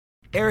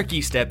Eric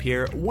Estep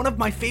here. One of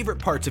my favorite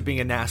parts of being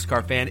a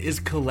NASCAR fan is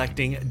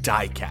collecting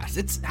diecasts.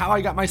 It's how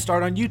I got my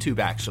start on YouTube,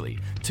 actually.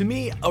 To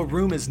me, a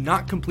room is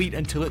not complete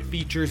until it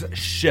features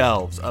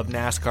shelves of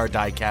NASCAR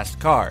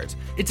diecast cars.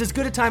 It's as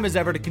good a time as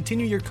ever to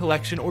continue your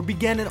collection or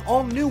begin an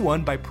all-new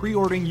one by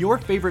pre-ordering your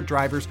favorite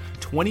driver's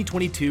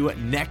 2022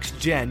 Next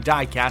Gen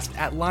diecast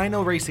at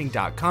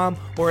LionelRacing.com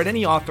or at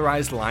any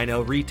authorized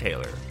Lionel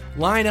retailer.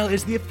 Lionel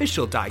is the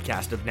official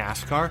diecast of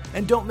NASCAR,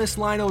 and don't miss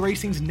Lionel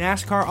Racing's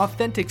NASCAR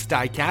Authentics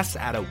diecasts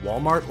at a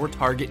Walmart or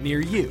Target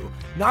near you.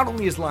 Not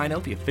only is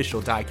Lionel the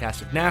official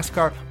diecast of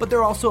NASCAR, but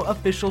they're also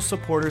official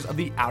supporters of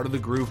the Out of the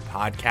Groove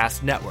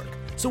podcast network.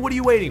 So what are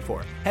you waiting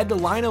for? Head to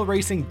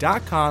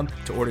LionelRacing.com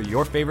to order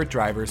your favorite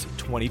driver's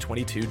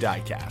 2022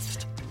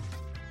 diecast.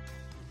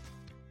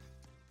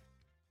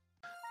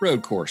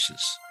 Road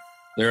courses.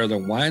 They are the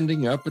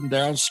winding up and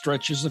down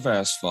stretches of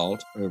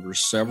asphalt over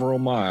several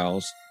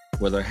miles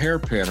with a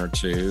hairpin or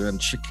two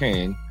and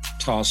chicane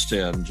tossed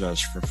in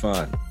just for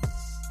fun.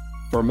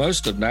 For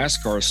most of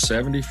NASCAR's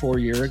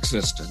 74-year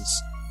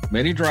existence,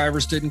 many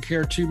drivers didn't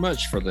care too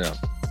much for them.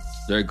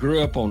 They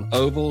grew up on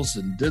ovals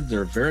and did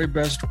their very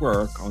best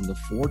work on the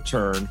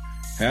four-turn,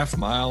 half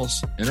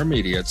miles,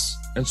 intermediates,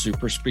 and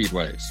super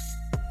speedways.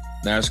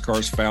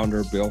 NASCAR's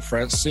founder, Bill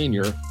France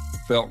Sr.,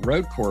 felt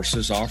road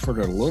courses offered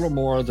a little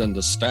more than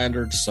the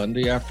standard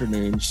Sunday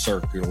afternoon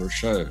circular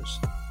shows.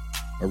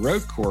 A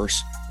road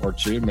course or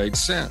two made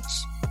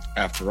sense.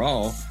 After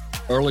all,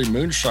 early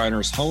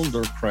moonshiners honed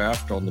their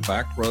craft on the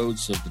back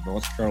roads of the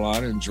North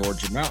Carolina and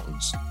Georgia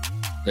mountains.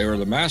 They were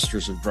the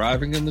masters of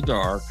driving in the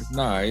dark at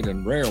night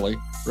and rarely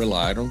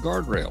relied on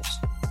guardrails.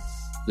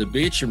 The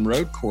beach and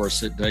road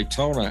course at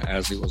Daytona,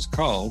 as it was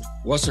called,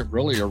 wasn't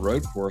really a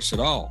road course at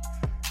all.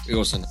 It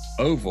was an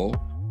oval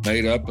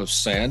made up of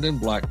sand and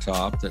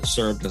blacktop that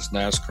served as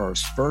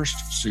NASCAR's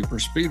first super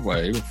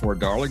speedway before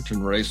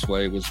Darlington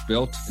Raceway was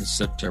built in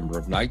September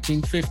of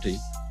 1950,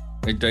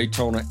 and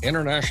Daytona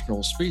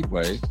International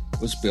Speedway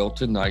was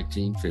built in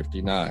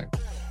 1959.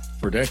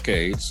 For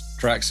decades,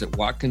 tracks at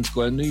Watkins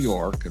Glen, New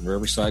York, and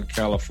Riverside,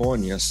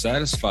 California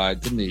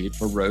satisfied the need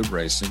for road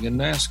racing in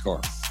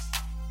NASCAR.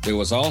 There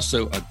was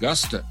also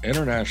Augusta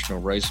International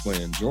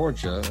Raceway in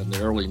Georgia in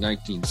the early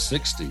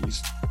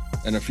 1960s,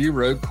 and a few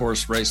road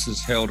course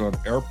races held on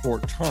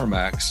airport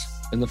tarmacs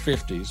in the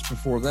 50s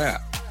before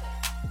that.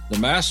 The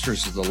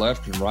masters of the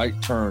left and right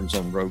turns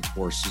on road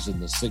courses in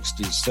the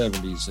 60s,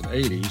 70s, and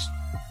 80s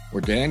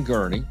were Dan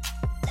Gurney,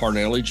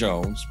 Parnelli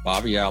Jones,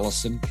 Bobby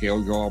Allison,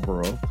 Cale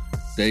Yarborough,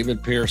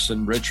 David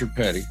Pearson, Richard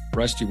Petty,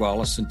 Rusty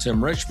Wallace, and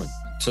Tim Richmond,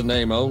 to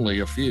name only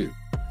a few.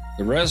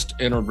 The rest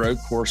entered road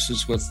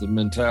courses with the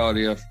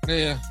mentality of,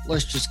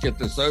 let's just get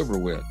this over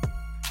with.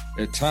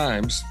 At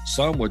times,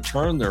 some would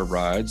turn their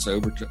rides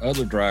over to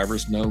other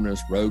drivers known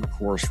as road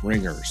course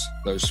ringers,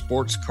 those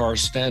sports car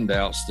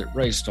standouts that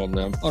raced on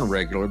them on a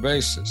regular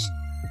basis.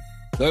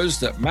 Those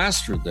that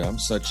mastered them,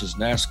 such as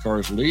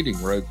NASCAR's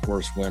leading road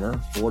course winner,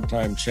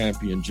 four-time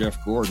champion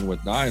Jeff Gordon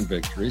with 9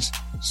 victories,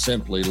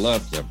 simply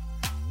loved them.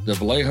 The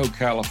Vallejo,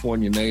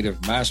 California native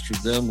mastered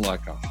them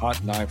like a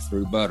hot knife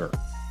through butter.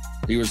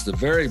 He was the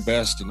very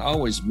best and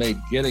always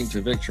made getting to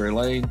victory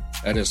lane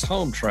at his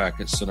home track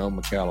at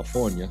Sonoma,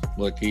 California,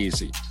 look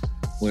easy.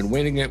 When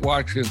winning at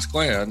Watkins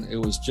Glen, it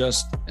was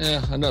just,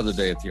 another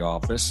day at the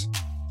office.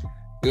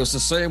 It was the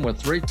same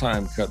with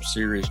 3-time Cup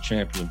Series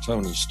champion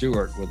Tony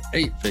Stewart with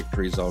 8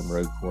 victories on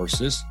road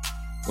courses.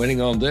 Winning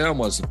on them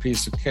was a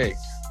piece of cake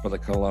for the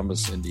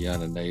Columbus,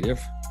 Indiana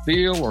native.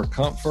 Feel or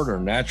comfort or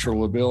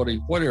natural ability,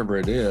 whatever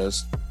it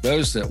is,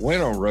 those that win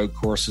on road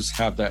courses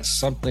have that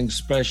something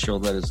special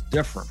that is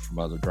different from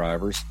other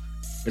drivers.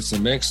 It's a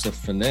mix of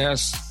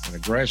finesse and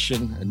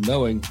aggression and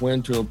knowing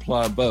when to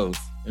apply both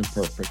in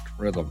perfect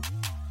rhythm.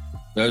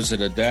 Those that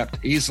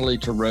adapt easily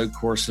to road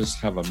courses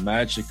have a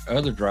magic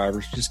other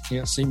drivers just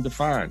can't seem to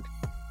find.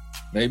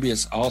 Maybe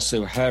it's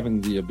also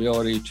having the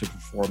ability to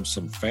perform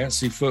some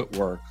fancy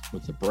footwork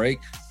with the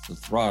brake, the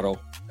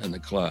throttle, and the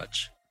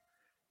clutch.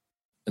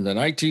 In the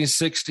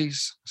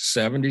 1960s,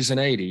 70s, and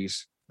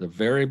 80s, the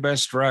very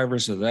best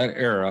drivers of that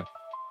era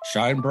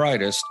shine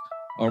brightest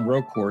on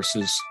road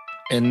courses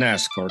and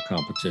NASCAR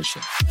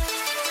competition.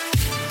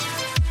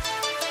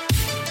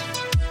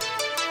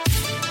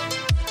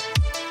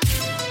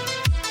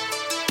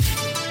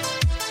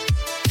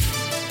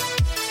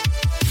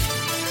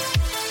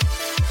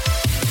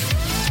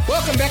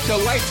 Welcome back to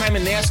Lifetime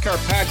in NASCAR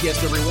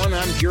podcast, everyone.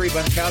 I'm Jerry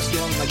Bonkowski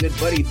along with my good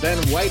buddy Ben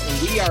White,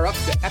 and we are up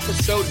to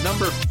episode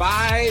number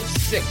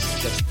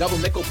 56. That's double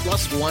nickel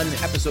plus one,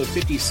 episode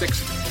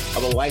 56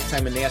 of a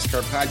Lifetime in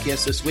NASCAR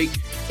podcast this week.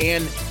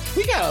 And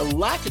we got a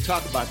lot to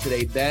talk about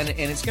today, Ben,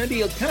 and it's going to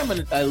be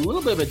a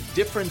little bit of a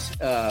different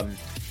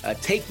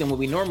take than what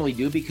we normally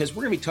do, because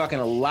we're going to be talking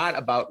a lot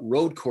about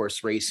road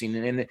course racing.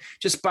 And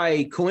just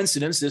by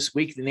coincidence, this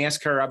week, the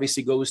NASCAR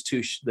obviously goes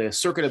to the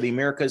Circuit of the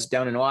Americas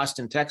down in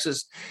Austin,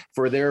 Texas,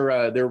 for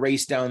their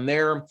race down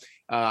there.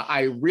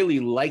 I really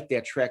like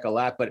that track a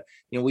lot, but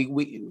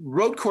we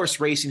road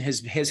course racing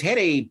has had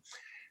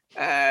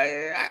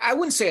I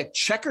wouldn't say a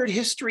checkered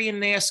history in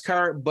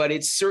NASCAR, but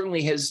it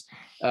certainly has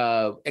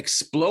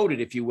exploded,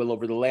 if you will,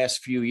 over the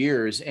last few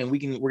years. And we're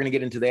going to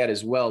get into that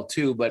as well,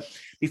 too. But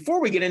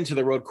before we get into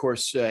the road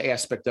course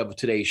aspect of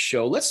today's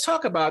show, let's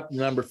talk about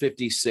number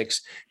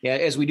 56.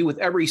 As we do with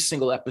every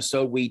single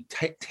episode, we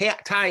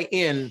tie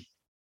in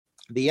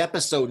the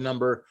episode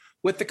number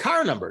with the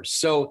car numbers.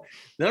 So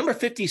the number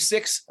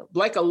 56,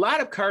 like a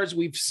lot of car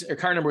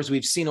numbers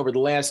we've seen over the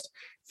last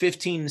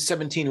 15,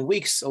 17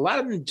 weeks, a lot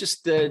of them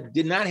just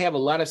did not have a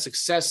lot of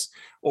success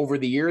over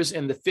the years.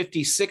 And the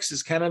 56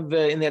 is kind of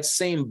in that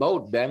same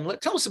boat, Ben.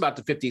 Tell us about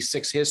the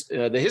 56,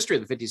 the history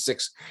of the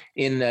 56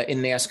 in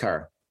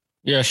NASCAR.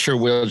 Yeah, sure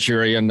will,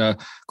 Jerry. And of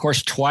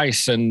course,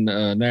 twice in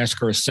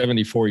NASCAR's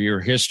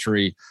 74-year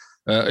history,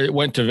 it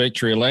went to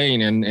victory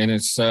lane, and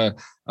it's a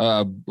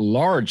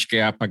large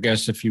gap, I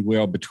guess, if you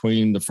will,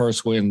 between the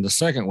first win and the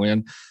second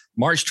win.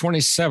 March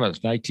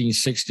 27th,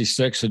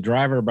 1966, a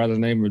driver by the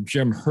name of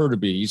Jim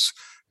Hurtise,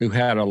 who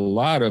had a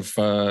lot of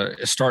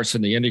starts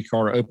in the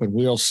IndyCar Open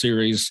Wheel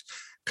Series,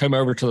 come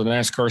over to the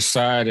NASCAR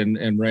side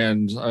and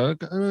ran a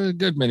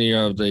good many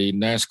of the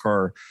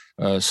NASCAR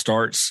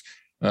starts.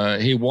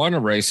 He won a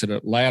race at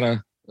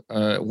Atlanta,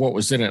 what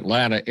was in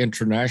Atlanta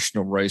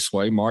International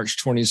Raceway,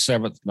 March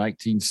 27th,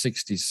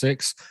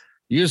 1966,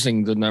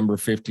 using the number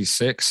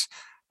 56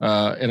 in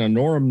a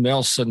Norm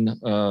Nelson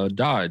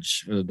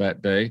Dodge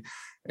that day,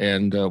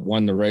 and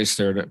won the race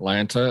there at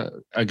Atlanta.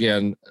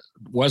 Again,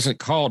 wasn't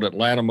called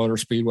Atlanta Motor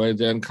Speedway,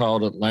 then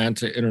called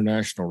Atlanta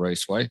International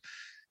Raceway.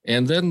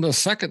 And then the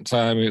second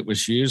time it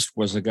was used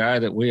was a guy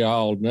that we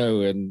all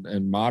know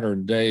in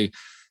modern day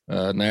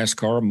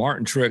NASCAR,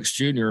 Martin Truex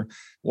Jr.,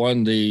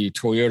 won the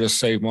Toyota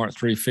Save Mart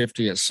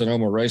 350 at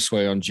Sonoma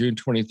Raceway on June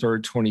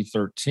 23rd,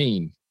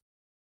 2013,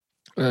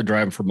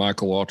 driving for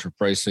Michael Waltrip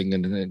Racing,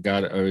 and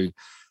got a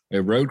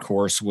road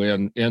course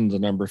win in the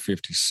number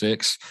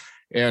 56.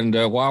 And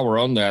while we're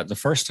on that, the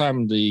first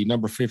time the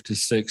number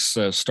 56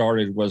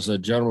 started was a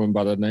gentleman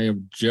by the name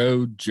of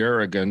Joe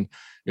Jerrigan.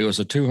 It was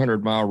a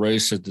 200-mile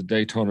race at the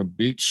Daytona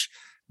Beach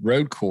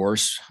road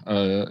course,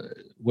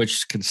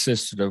 which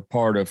consisted of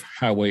part of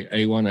Highway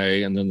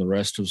A1A, and then the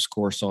rest was, of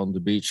course, on the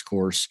beach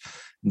course.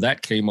 And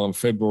that came on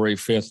February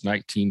 5th,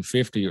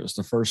 1950. It was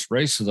the first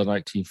race of the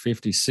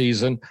 1950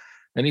 season.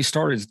 And he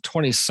started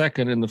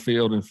 22nd in the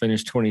field and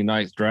finished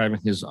 29th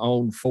driving his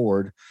own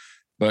Ford.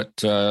 But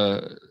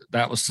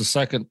that was the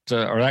second,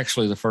 or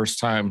actually the first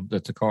time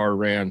that the car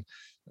ran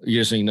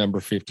using number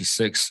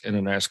 56 in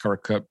a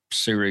NASCAR Cup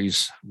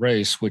Series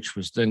race, which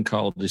was then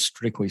called the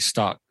Strictly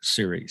Stock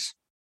Series.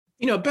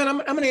 Ben, I'm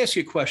going to ask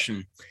you a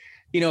question.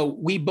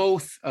 We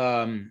both,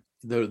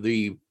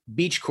 the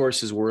beach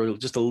courses were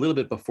just a little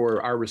bit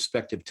before our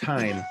respective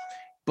time,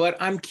 but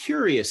I'm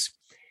curious,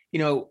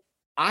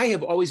 I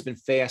have always been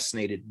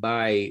fascinated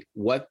by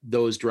what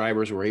those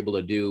drivers were able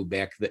to do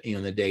back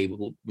in the day.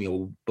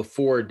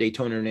 Before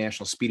Daytona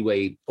International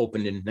Speedway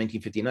opened in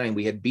 1959,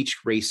 we had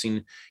beach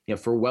racing,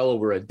 for well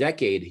over a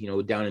decade,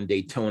 down in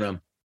Daytona.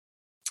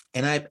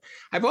 And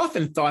I've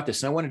often thought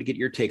this, and I wanted to get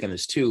your take on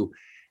this too.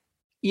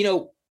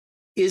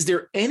 Is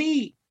there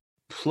any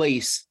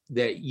place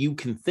that you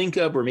can think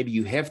of, or maybe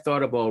you have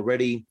thought of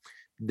already,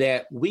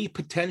 that we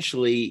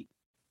potentially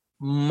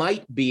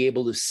might be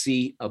able to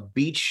see a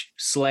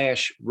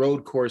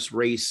beach/road course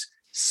race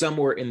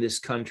somewhere in this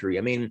country?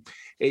 I mean,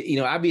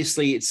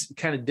 obviously it's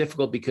kind of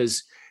difficult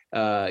because,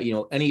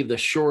 any of the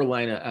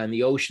shoreline on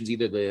the oceans,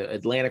 either the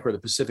Atlantic or the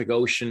Pacific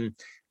Ocean,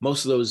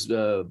 most of those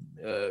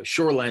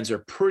shorelines are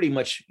pretty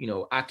much,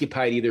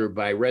 occupied either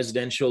by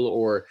residential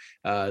or,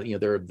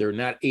 they're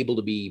not able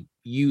to be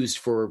used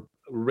for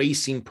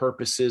racing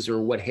purposes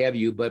or what have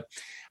you. But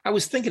I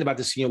was thinking about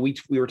this, we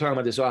were talking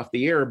about this off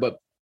the air, but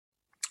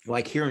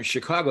like here in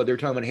Chicago, they're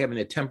talking about having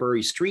a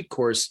temporary street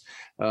course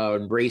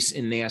race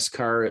in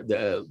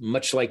NASCAR,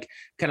 much like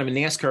kind of a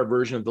NASCAR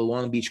version of the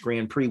Long Beach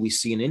Grand Prix we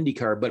see in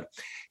IndyCar. But,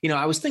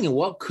 I was thinking,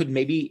 well, could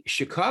maybe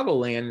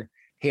Chicagoland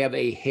have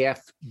a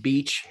half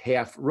beach,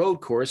 half road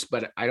course?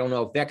 But I don't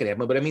know if that could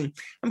happen. But I mean,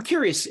 I'm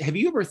curious, have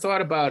you ever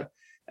thought about,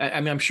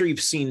 I'm sure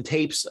you've seen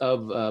tapes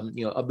of,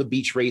 of the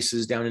beach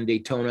races down in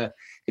Daytona.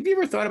 Have you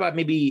ever thought about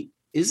maybe,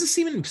 is this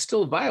even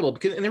still viable?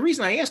 And the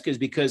reason I ask is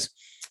because,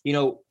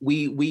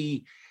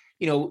 we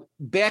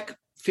back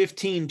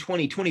 15,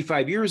 20,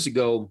 25 years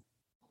ago,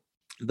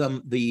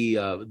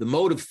 the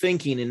mode of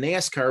thinking in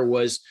NASCAR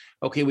was,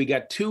 okay, we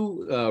got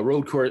two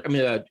road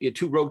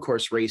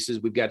course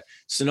races. We've got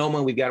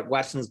Sonoma, we've got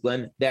Watkins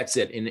Glen. That's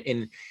it.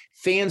 And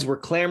fans were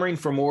clamoring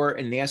for more,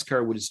 and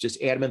NASCAR was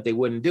just adamant they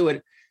wouldn't do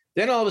it.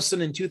 Then all of a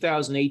sudden in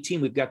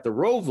 2018, we've got the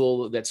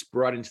Roval that's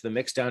brought into the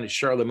mix down at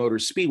Charlotte Motor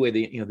Speedway,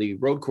 the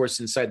road course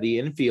inside the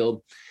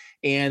infield.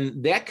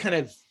 And that kind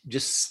of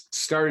just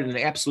started an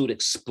absolute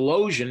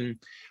explosion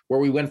where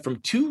we went from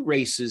two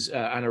races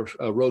on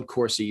a road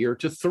course a year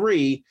to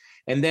three.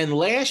 And then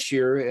last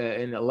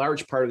year, and a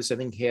large part of this, I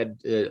think, had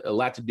a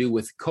lot to do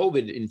with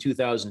COVID in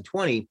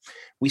 2020,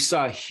 we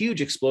saw a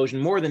huge explosion,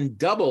 more than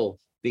double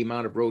the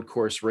amount of road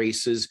course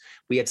races.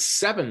 We had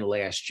 7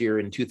 last year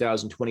in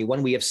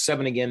 2021. We have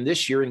 7 again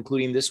this year,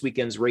 including this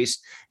weekend's race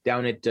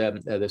down at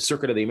the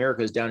Circuit of the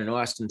Americas down in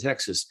Austin,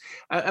 Texas.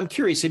 I'm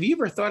curious, have you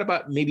ever thought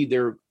about maybe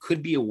there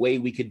could be a way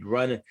we could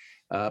run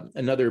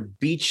another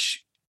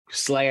beach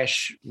 /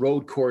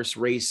 road course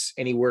race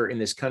anywhere in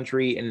this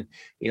country? And,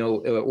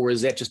 or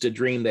is that just a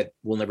dream that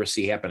we'll never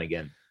see happen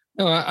again?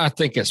 No, I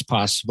think it's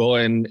possible.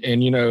 And,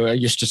 I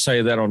used to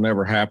say that'll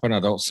never happen. I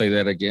don't say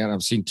that again.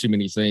 I've seen too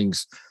many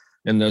things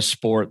in this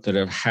sport that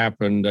have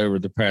happened over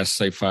the past,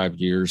 say, 5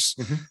 years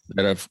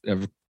that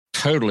have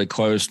totally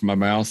closed my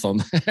mouth on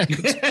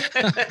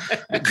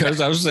that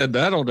because I've said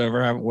that'll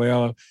never happen.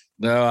 Well,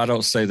 no, I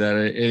don't say that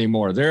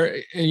anymore. There,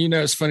 and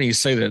it's funny you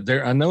say that.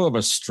 There, I know of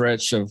a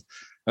stretch of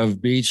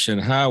beach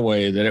and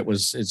highway that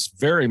it's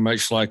very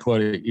much like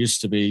what it used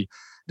to be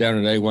down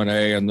at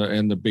A1A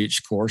and the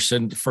beach course.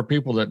 And for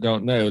people that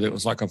don't know, that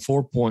was like a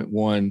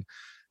 4.1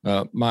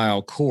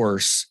 mile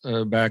course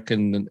back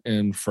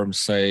in from,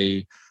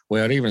 say,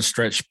 well, it even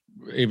stretched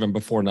even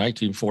before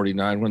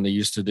 1949 when they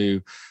used to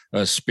do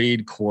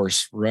speed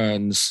course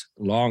runs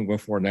long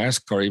before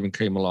NASCAR even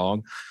came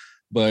along.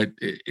 But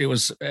it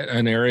was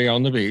an area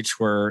on the beach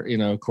where,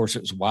 of course,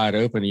 it was wide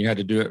open. You had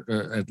to do it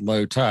at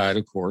low tide,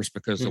 of course,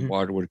 because the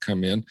water would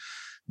come in.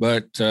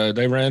 But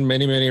they ran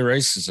many, many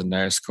races in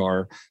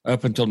NASCAR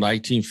up until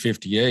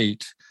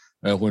 1958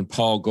 when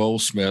Paul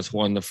Goldsmith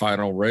won the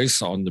final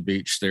race on the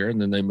beach there.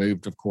 And then they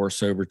moved, of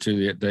course, over to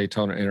the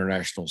Daytona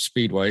International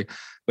Speedway.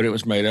 But it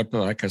was made up,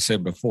 like I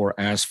said before,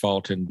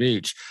 asphalt and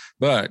beach.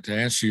 But to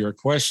answer your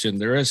question,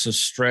 there is a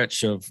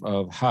stretch of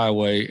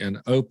highway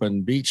and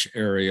open beach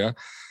area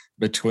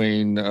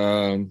between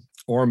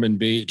Ormond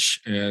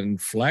Beach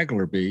and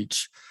Flagler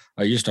Beach.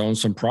 I used to own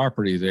some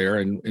property there,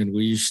 and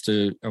we used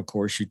to, of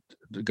course, you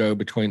go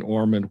between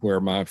Ormond,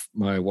 where my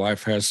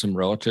wife has some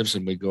relatives,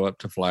 and we go up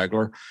to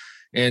Flagler.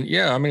 And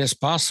yeah, I mean, it's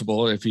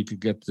possible if you could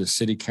get the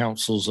city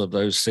councils of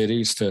those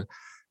cities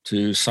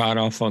to sign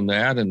off on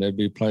that, and there'd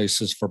be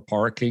places for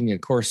parking.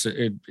 Of course,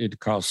 it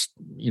costs,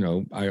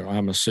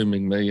 I'm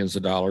assuming millions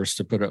of dollars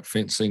to put up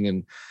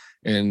fencing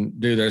and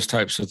do those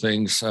types of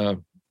things.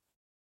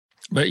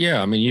 But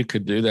yeah, I mean, you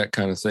could do that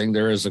kind of thing.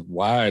 There is a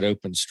wide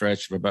open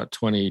stretch of about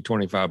 20,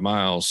 25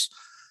 miles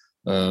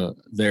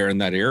there in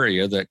that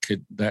area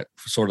that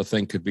sort of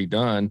thing could be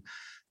done.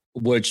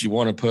 Would you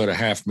want to put a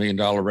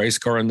 $500,000 race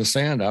car in the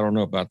sand? I don't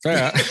know about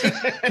that.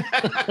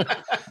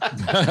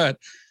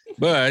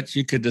 but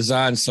you could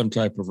design some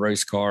type of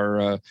race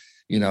car,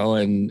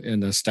 and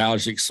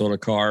nostalgic sort of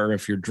car.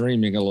 If you're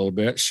dreaming a little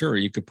bit, sure,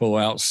 you could pull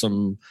out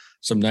some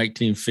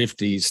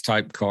 1950s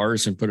type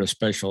cars and put a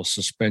special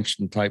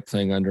suspension type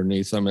thing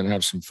underneath them and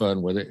have some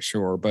fun with it.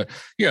 Sure. But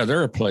yeah,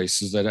 there are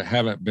places that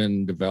haven't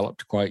been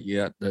developed quite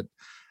yet that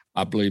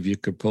I believe you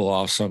could pull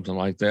off something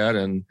like that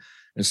and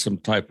some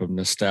type of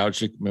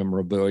nostalgic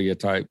memorabilia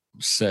type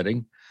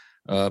setting.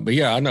 But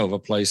yeah, I know of a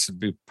place that'd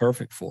be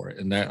perfect for it.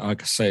 And that,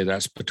 like I say,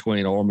 that's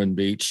between Ormond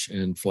Beach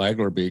and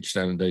Flagler Beach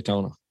down in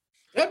Daytona.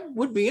 That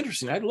would be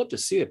interesting. I'd love to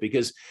see it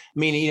because, I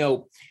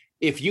mean,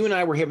 if you and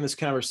I were having this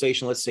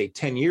conversation, let's say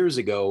 10 years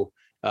ago,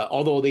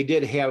 although they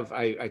did have,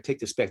 I take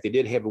this back, they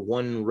did have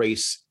one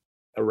race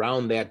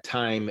around that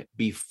time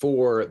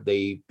before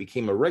they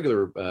became a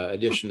regular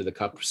addition to the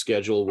Cup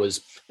schedule,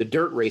 was the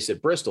dirt race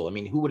at Bristol. I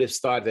mean, who would have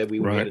thought that we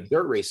would have had a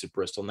dirt race at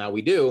Bristol? Now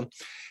we do.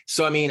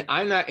 So, I mean,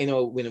 I'm not,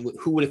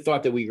 who would have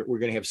thought that we're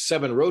going to have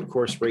 7 road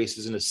course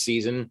races in a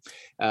season,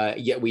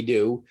 yet we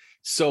do.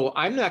 So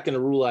I'm not going to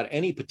rule out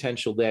any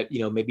potential that,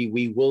 maybe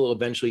we will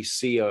eventually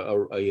see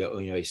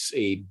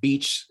a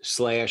beach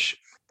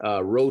 /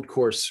 road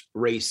course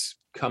race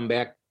come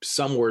back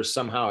somewhere,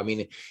 somehow. I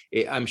mean,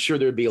 I'm sure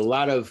there'd be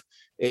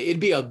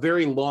it'd be a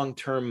very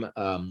long-term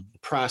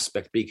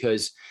prospect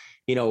because,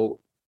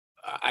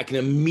 I can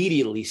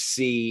immediately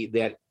see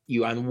that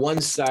on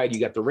one side,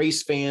 you got the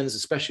race fans,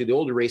 especially the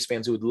older race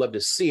fans who would love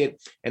to see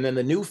it. And then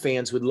the new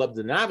fans who would love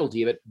the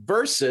novelty of it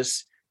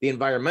versus the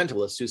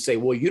environmentalists who say,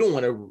 well, you don't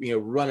want to,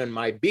 run on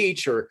my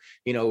beach or,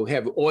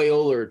 have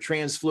oil or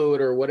trans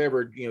fluid or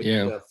whatever,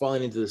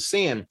 falling into the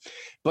sand.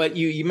 But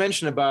you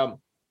mentioned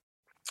about,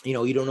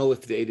 you don't know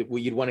if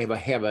you'd want to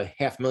have a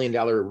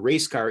 $500,000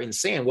 race car in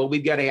sand. Well,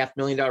 we've got a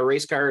 $500,000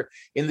 race car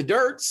in the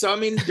dirt. So, I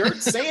mean, dirt,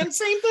 sand,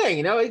 same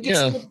thing, it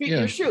gets fit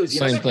your shoes.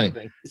 Same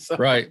thing. So.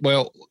 Right.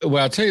 Well,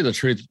 I'll tell you the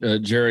truth,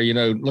 Jerry,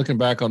 looking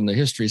back on the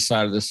history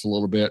side of this a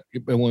little bit,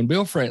 when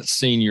Bill France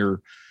Sr.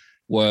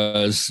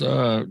 was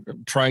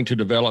trying to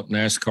develop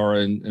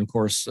NASCAR and of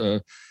course,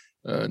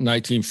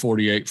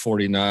 1948,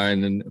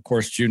 49. And of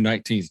course, June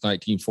 19th,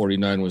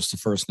 1949 was the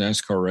first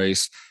NASCAR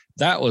race.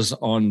 That was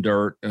on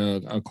dirt,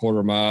 a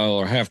quarter mile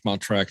or half mile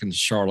track in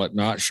Charlotte,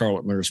 not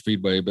Charlotte Motor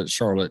Speedway, but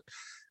Charlotte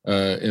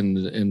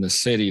in the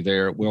city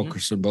there at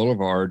Wilkerson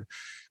Boulevard.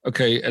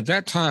 Okay, at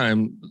that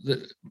time,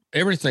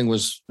 everything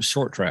was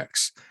short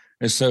tracks.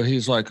 And so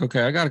he's like,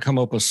 okay, I got to come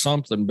up with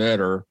something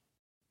better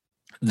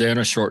than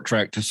a short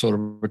track to sort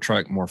of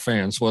attract more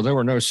fans. Well, there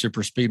were no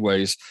super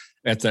speedways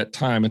at that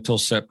time until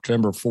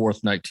September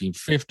 4th,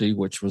 1950,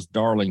 which was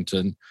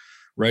Darlington,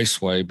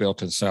 Raceway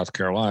built in South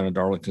Carolina,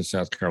 Darlington,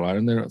 South Carolina.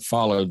 And then it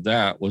followed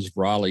that was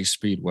Raleigh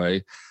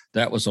Speedway.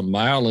 That was a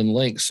mile in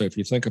length. So if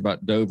you think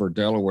about Dover,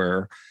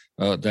 Delaware,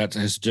 that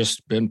has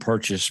just been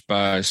purchased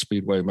by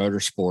Speedway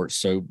Motorsports.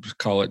 So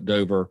call it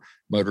Dover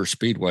Motor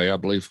Speedway, I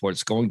believe what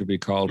it's going to be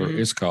called or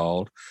is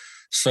called.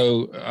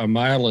 So a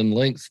mile in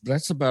length,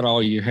 that's about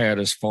all you had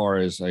as far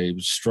as a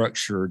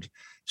structured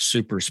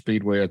super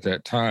speedway at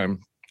that time.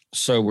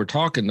 So we're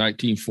talking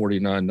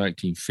 1949,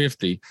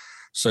 1950.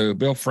 So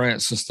Bill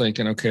France is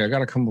thinking, okay, I got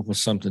to come up with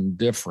something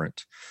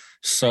different.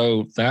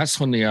 So that's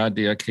when the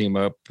idea came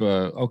up.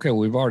 Okay,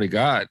 we've already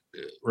got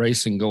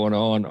racing going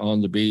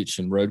on the beach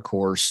and road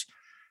course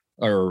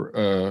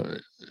or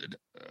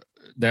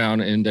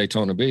down in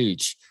Daytona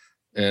Beach.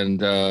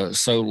 And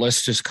so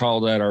let's just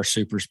call that our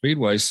super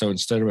speedway. So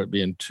instead of it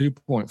being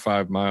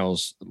 2.5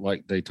 miles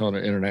like Daytona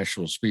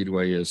International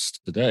Speedway is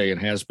today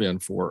and has been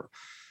for,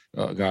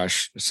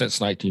 since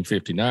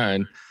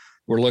 1959,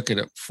 we're looking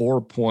at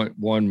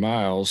 4.1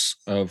 miles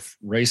of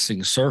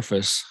racing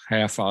surface,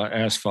 half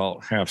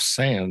asphalt, half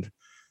sand.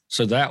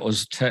 So that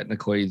was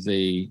technically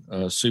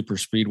the super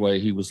speedway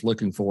he was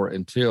looking for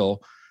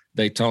until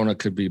Daytona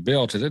could be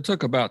built. And it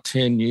took about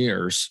 10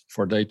 years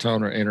for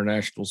Daytona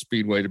International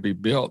Speedway to be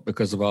built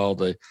because of all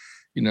the,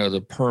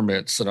 the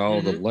permits and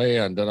all the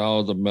land and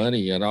all the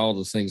money and all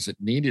the things that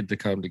needed to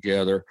come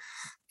together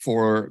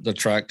for the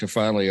track to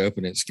finally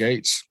open its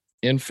gates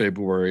in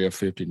February of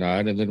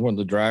 59. And then when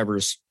the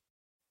drivers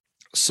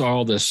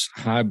saw this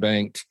high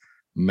banked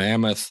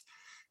mammoth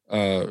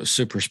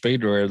super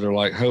speedway, they're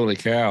like, holy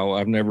cow,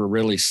 I've never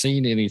really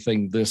seen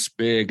anything this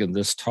big and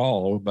this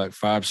tall, about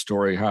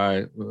 5-story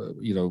high,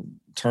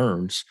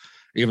 turns,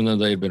 even though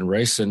they'd been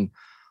racing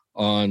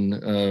on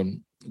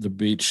the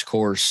beach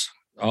course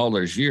all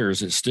those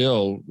years. It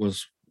still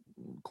was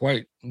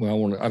quite, I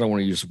don't want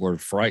to use the word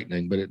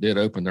frightening, but it did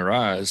open their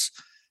eyes.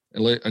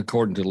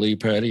 According to Lee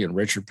Petty and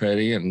Richard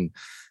Petty and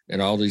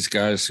all these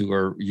guys who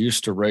are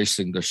used to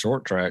racing the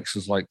short tracks,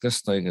 is like,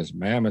 this thing is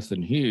mammoth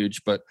and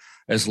huge. But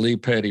as Lee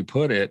Petty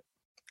put it,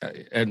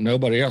 and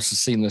nobody else has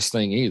seen this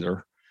thing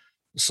either.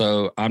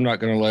 So I'm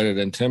not going to let it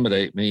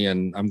intimidate me,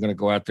 and I'm going to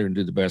go out there and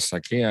do the best I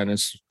can. And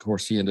of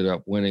course, he ended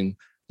up winning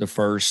the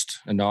first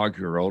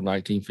inaugural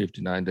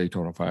 1959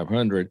 Daytona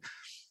 500.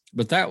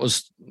 But that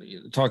was,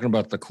 talking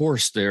about the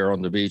course there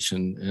on the beach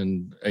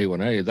in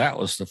A1A, that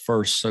was the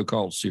first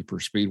so-called super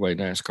speedway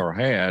NASCAR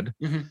had.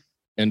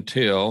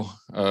 Until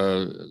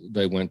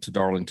they went to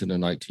Darlington in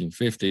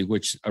 1950,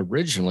 which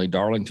originally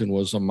Darlington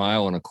was 1.25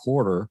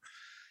 miles.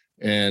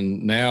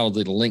 And now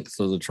the length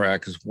of the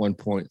track is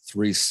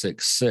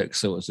 1.366.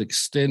 So it was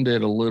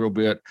extended a little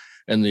bit.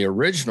 And the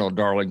original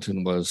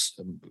Darlington was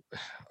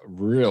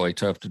really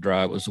tough to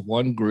drive. It was a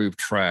one groove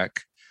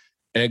track,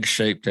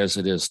 egg-shaped as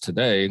it is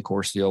today. Of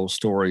course, the old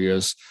story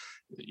is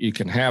you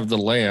can have the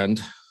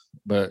land,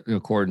 but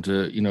according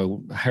to,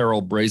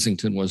 Harold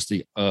Brasington was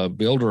the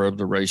builder of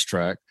the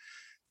racetrack.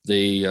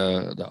 The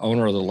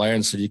owner of the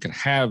land said, you can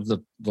have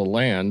the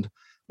land,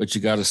 but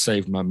you got to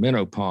save my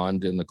minnow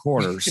pond in the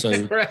corner. So,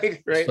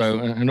 right. So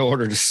in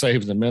order to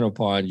save the minnow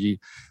pond,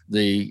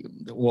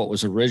 what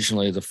was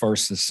originally the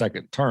first and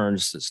second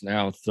turns, that's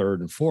now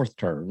third and fourth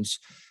turns,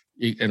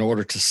 in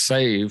order to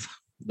save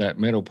that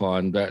minnow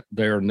pond, that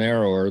they're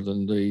narrower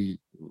than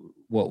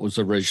what was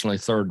originally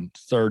third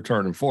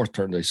turn and fourth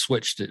turn. They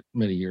switched it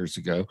many years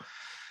ago.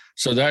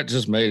 So that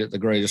just made it the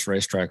greatest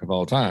racetrack of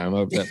all time,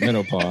 of that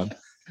minnow pond.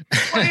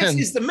 Well,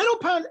 is the minnow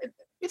pond?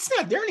 It's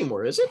not there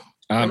anymore, is it?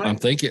 I'm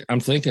thinking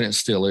it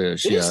still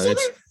is.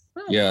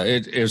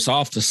 It's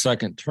off the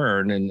second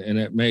turn, and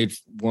it made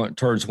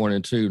turns 1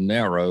 and 2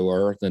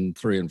 narrower than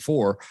 3 and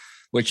 4,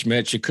 which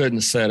meant you couldn't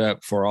set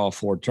up for all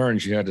 4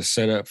 turns. You had to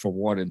set up for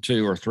 1 and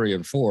 2 or 3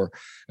 and 4.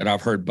 And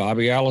I've heard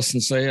Bobby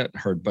Allison say it,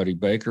 heard Buddy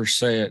Baker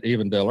say it,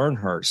 even Dale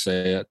Earnhardt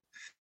say it.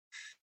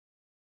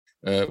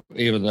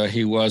 Even though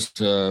he was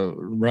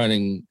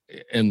running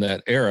in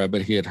that era,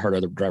 but he had heard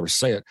other drivers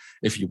say it.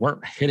 If you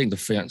weren't hitting the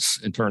fence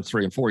in turn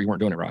 3 and 4, you weren't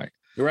doing it right.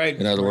 Right.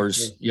 In other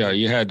words,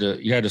 you had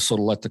to sort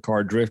of let the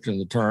car drift in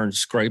the turn,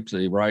 scrape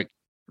the right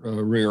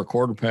rear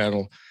quarter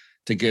panel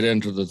to get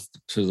into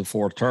the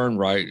fourth turn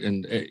right,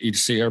 and you'd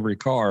see every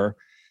car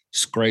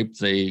scrape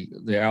the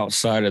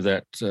outside of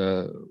that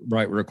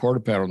right rear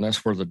quarter panel, and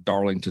that's where the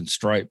Darlington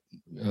stripe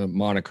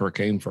moniker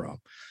came from.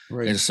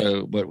 Right. And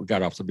so, but we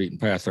got off the beaten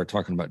path there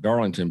talking about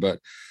Darlington, but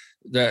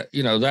that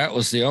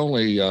was the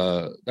only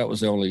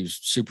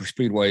super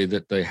speedway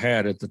that they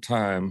had at the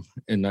time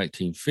in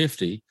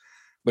 1950,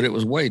 but it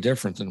was way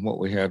different than what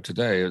we have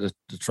today. The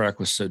track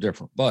was so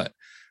different. But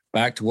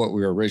back to what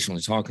we were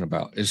originally talking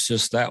about, it's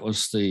just that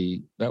was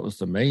the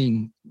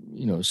main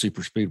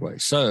super speedway.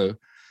 So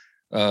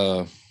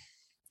being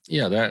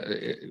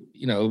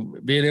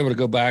able to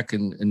go back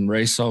and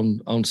race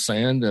on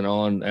sand and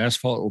on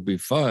asphalt will be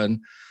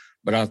fun.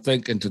 But I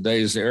think in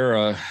today's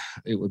era,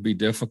 it would be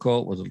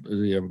difficult with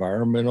the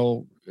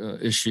environmental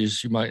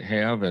issues you might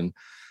have. And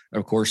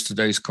of course,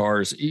 today's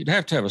cars, you'd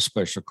have to have a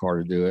special car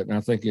to do it. And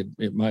I think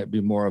it might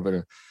be more of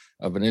an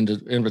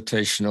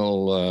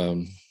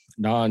invitational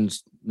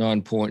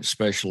non-point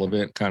special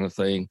event kind of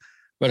thing.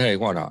 But hey,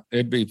 why not?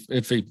 It'd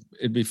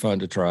be fun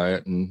to try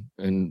it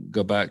and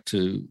go back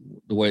to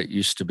the way it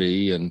used to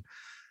be.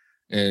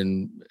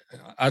 And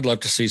I'd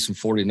love to see some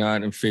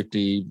 49 and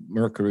 50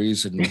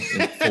 Mercuries and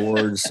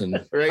Fords.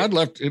 And right. I'd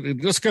love to,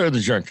 let's go to the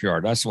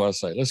junkyard. That's what I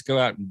say. Let's go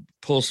out and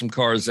pull some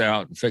cars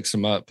out and fix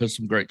them up, put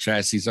some great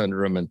chassis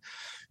under them. And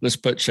let's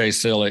put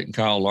Chase Elliott and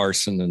Kyle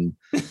Larson and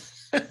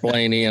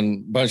Blaney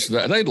and a bunch of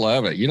that. They'd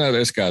love it.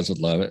 Those guys would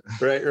love it.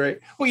 Right.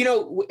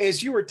 Well,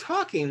 as you were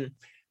talking,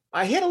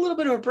 I had a little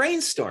bit of a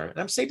brainstorm, and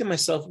I'm saying to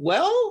myself,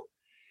 well,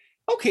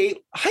 okay,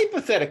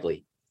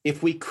 hypothetically,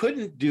 if we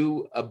couldn't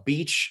do a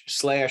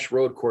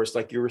beach/road course,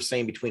 like you were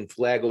saying, between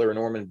Flagler and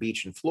Ormond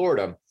Beach in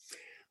Florida,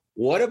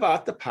 what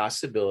about the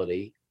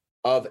possibility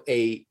of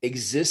a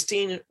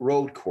existing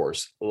road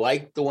course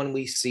like the one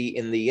we see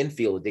in the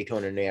infield of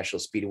Daytona International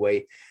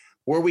Speedway,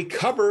 where we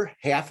cover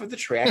half of the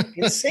track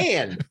in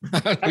sand?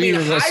 I mean,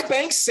 high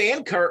bank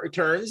sand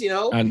turns,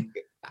 yeah. I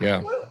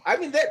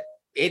mean, that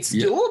it's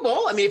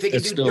doable. I mean, if they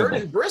could do dirt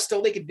in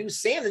Bristol, they could do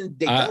sand in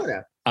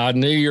Daytona. I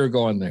knew you were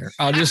going there.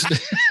 I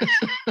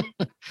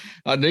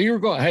knew you were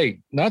going. Hey,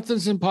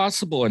 nothing's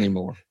impossible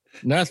anymore.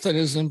 Nothing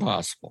is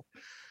impossible.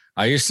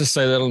 I used to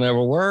say that'll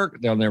never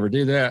work. They'll never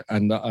do that. I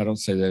don't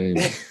say that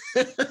anymore.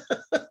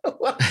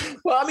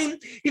 well, I mean,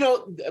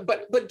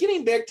 but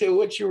getting back to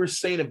what you were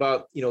saying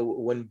about,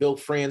 when Bill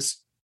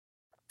France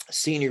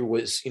Sr.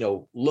 was,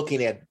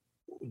 looking at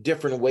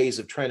different ways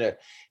of trying to,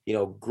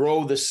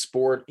 grow the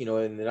sport,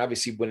 and then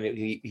obviously when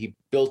he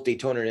built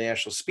Daytona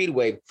International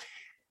Speedway,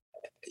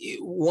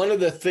 one of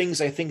the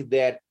things I think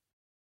that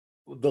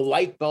the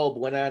light bulb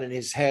went on in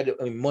his head,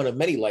 I mean, one of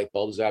many light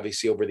bulbs,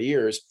 obviously, over the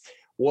years,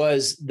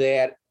 was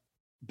that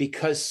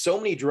because so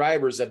many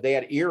drivers of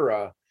that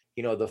era,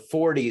 the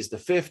 40s, the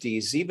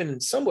 50s, even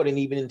somewhat and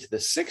even into the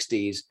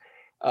 60s,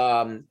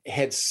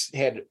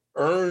 had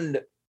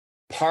earned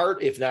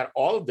part, if not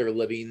all of their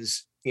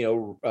livings,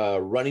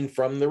 running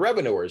from the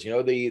revenuers,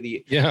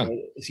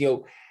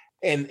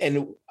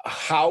 and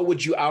how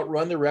would you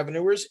outrun the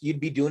revenuers? You'd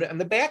be doing it on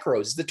the back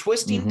roads, the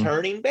twisting,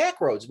 turning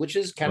back roads, which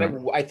is kind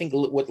of, I think,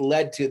 what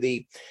led to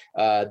the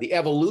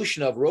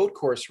evolution of road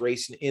course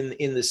racing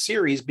in the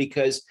series,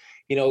 because,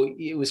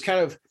 it was kind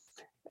of,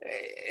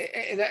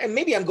 and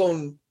maybe I'm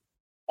going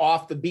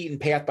off the beaten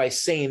path by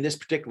saying this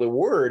particular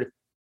word,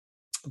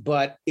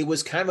 but it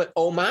was kind of an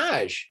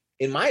homage,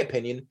 in my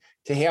opinion,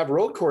 to have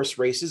road course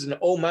races, an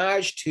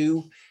homage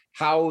to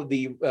how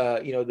the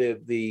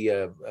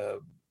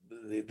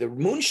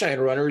moonshine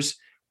runners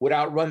would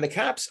outrun the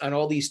cops on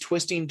all these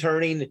twisting,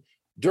 turning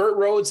dirt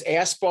roads,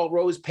 asphalt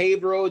roads,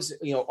 paved roads,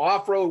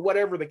 off-road,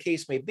 whatever the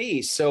case may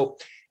be. So,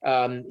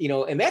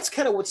 and that's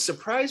kind of what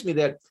surprised me,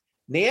 that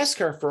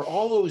NASCAR for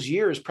all those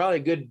years, probably a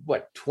good,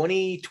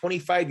 20,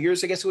 25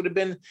 years, I guess it would have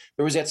been,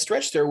 there was that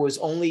stretch there was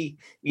only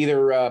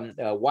either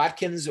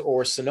Watkins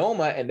or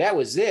Sonoma, and that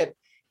was it.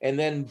 And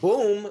then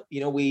boom,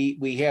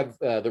 we have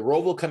the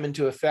Roval come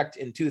into effect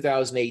in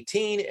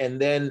 2018. And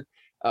then,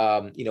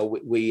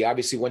 we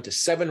obviously went to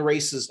 7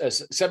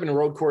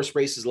 road course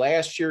races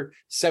last year,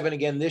 7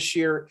 again this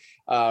year.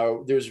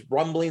 There's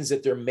rumblings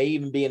that there may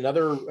even be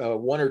another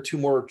 1 or 2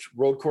 more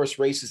road course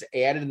races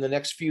added in the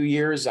next few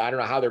years. I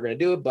don't know how they're going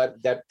to do it,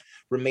 but that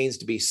remains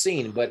to be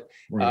seen. But,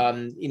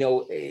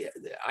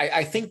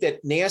 I think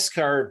that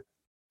NASCAR,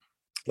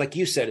 like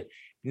you said,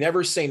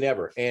 never say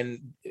never.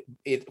 And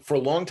for a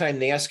long time,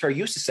 NASCAR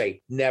used to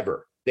say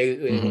never. When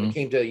it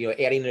came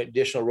to adding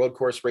additional road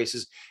course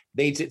races,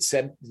 they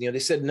said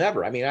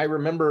never. I mean, I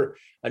remember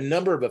a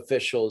number of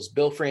officials,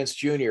 Bill France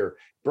Jr.,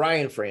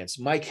 Brian France,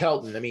 Mike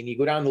Helton. I mean, you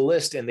go down the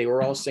list, and they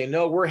were all saying,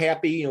 "No, we're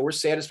happy. We're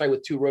satisfied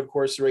with 2 road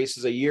course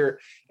races a year,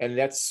 and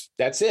that's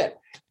it."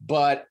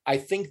 But I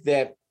think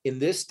that in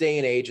this day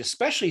and age,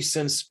 especially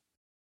since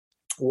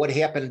what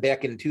happened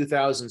back in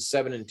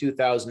 2007 and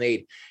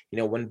 2008,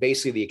 when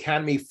basically the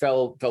economy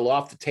fell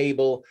off the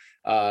table.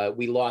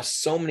 We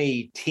lost so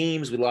many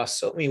teams. We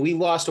lost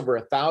over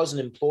 1,000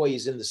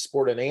 employees in the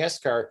sport of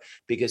NASCAR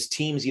because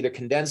teams either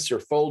condensed or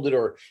folded,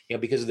 or,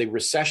 because of the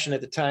recession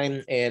at the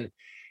time. And,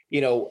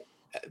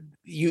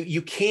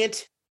 you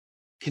can't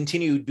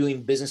continue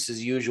doing business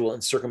as usual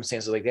in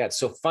circumstances like that.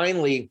 So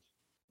finally,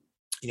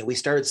 we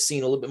started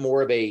seeing a little bit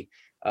more of a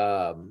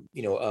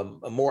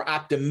more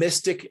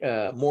optimistic,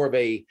 more of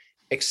a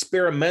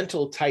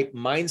experimental type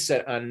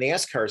mindset on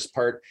NASCAR's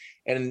part.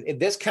 And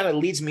this kind of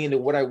leads me into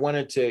what I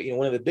wanted to,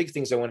 one of the big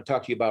things I want to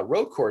talk to you about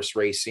road course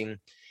racing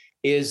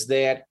is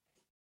that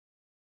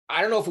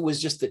I don't know if it was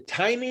just the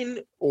timing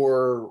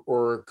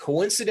or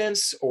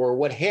coincidence or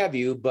what have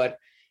you, but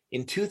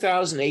in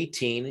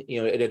 2018,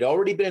 it had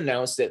already been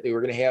announced that they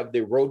were going to have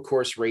the road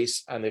course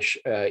race on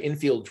the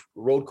infield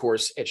road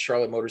course at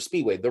Charlotte Motor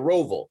Speedway, the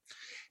Roval.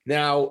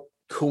 Now,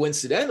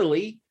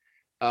 coincidentally,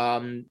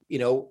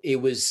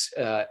 it was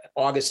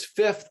August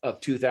 5th of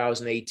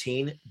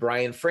 2018.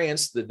 Brian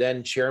France, the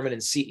then chairman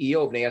and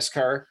CEO of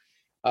NASCAR,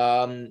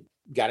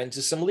 got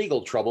into some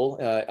legal trouble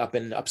up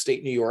in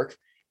upstate New York,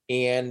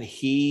 and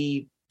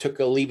he took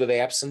a leave of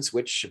absence,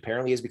 which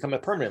apparently has become a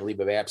permanent leave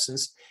of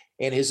absence.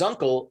 And his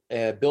uncle,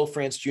 Bill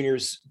France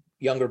Jr.'s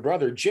younger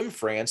brother, Jim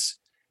France,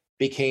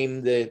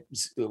 became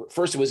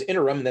first it was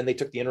interim, and then they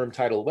took the interim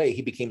title away.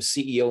 He became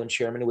CEO and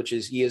chairman,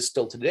 he is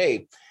still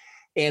today.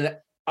 And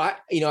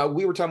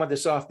we were talking about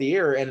this off the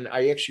air, and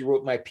I actually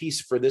wrote my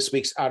piece for this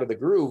week's Out of the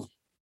Groove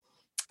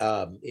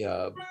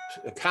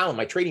column,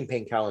 my Trading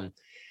Pain column.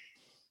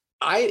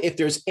 If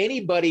there's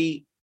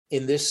anybody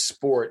in this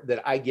sport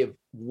that I give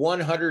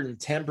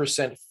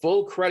 110%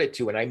 full credit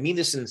to, and I mean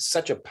this in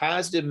such a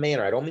positive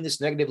manner, I don't mean this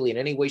negatively in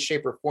any way,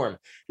 shape, or form.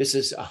 This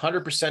is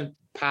 100%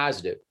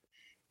 positive.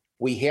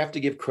 We have to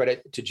give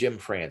credit to Jim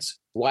France.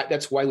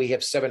 That's why we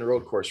have 7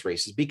 road course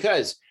races,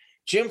 because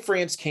Jim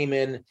France came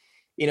in.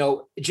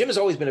 Jim has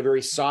always been a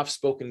very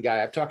soft-spoken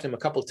guy. I've talked to him a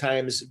couple of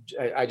times.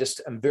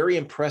 I'm very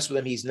impressed with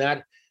him. He's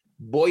not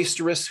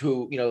boisterous,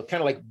 who,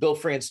 kind of like Bill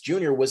France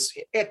Jr. was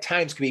at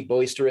times could be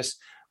boisterous.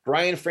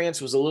 Brian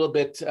France was a little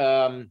bit, he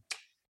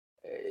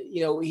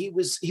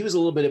was a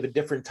little bit of a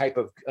different type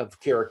of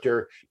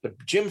character, but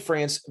Jim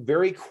France,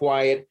 very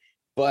quiet,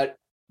 but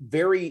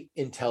very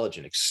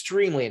intelligent,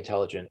 extremely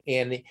intelligent.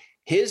 And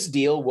his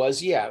deal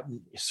was,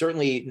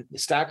 certainly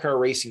stock car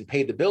racing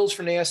paid the bills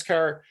for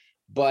NASCAR,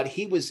 but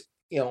he was,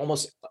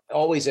 almost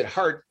always at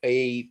heart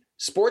a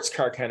sports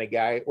car kind of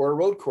guy or a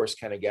road course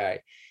kind of guy.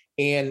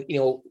 And,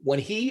 when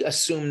he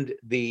assumed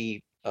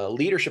the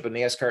leadership of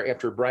NASCAR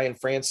after Brian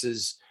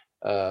France's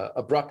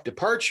abrupt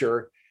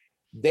departure,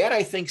 that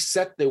I think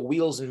set the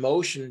wheels in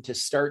motion to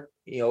start,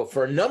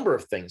 for a number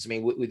of things. I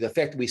mean, with the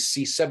fact that we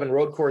see 7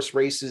 road course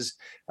races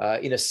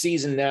in a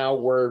season now,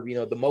 where,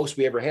 the most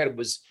we ever had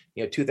was,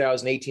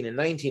 2018 and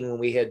 19 when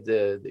we had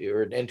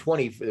and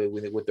 20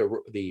 with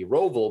the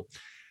Roval.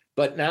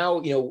 But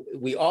now,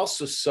 we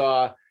also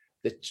saw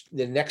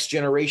the next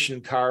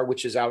generation car,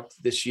 which is out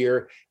this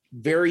year,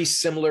 very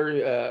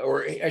similar,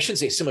 or I shouldn't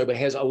say similar, but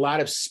has a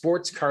lot of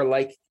sports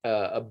car-like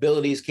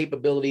capabilities,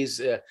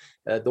 the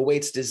way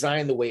it's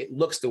designed, the way it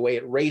looks, the way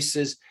it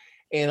races.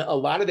 And a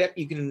lot of that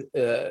you can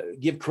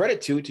give credit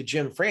to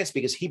Jim France,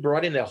 because he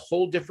brought in a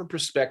whole different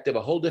perspective,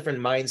 a whole different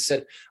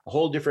mindset, a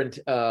whole different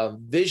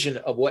vision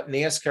of what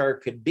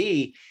NASCAR could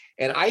be.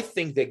 And I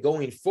think that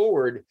going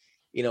forward,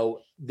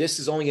 this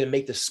is only going to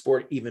make the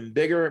sport even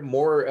bigger,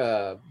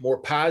 more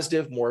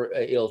positive,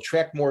 it'll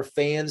attract more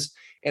fans.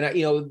 And,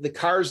 the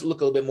cars look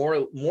a little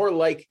bit more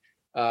like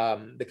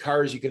the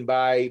cars you can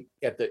buy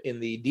in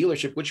the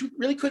dealership, which you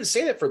really couldn't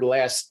say that for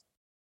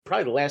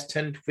probably the last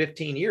 10 to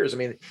 15 years. I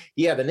mean,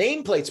 the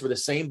nameplates were the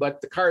same, but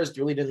the cars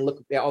really didn't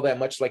look all that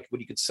much like what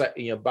you could,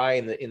 buy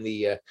in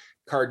the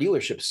car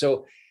dealership.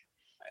 So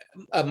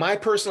my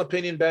personal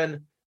opinion,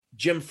 Ben,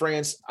 Jim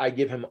France, I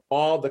give him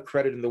all the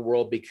credit in the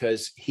world,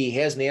 because he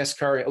has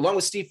NASCAR, along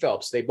with Steve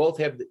Phelps. They both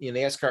have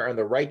NASCAR on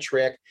the right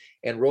track,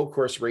 and road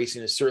course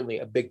racing is certainly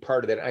a big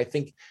part of that. I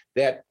think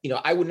that,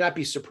 I would not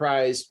be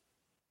surprised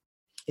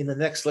in the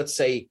next, let's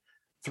say,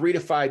 3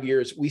 to 5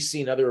 years, we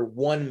see another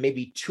 1,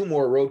 maybe 2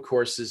 more road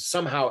courses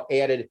somehow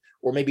added,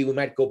 or maybe we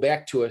might go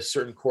back to a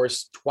certain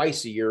course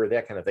twice a year, or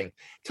that kind of thing.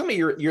 Tell me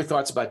your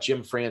thoughts about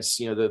Jim France,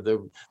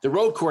 the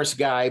road course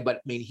guy, but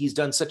I mean, he's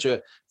done such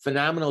a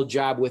phenomenal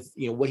job with,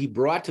 what he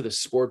brought to the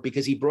sport,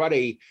 because he brought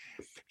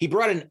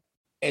an,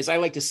 as I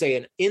like to say,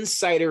 an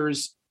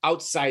insider's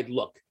outside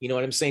look. You know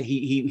what I'm saying?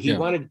 He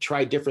wanted to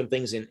try different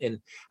things. And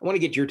I want to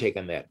get your take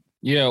on that.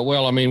 Yeah.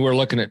 Well, I mean, we're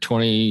looking at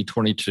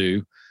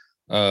 2022.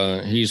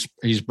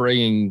 He's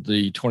bringing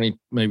the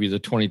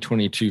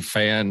 2022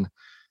 fan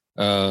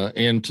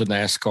into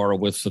NASCAR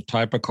with the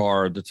type of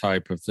car, the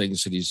type of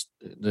things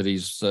that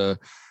he's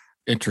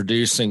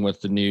introducing with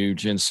the new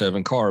Gen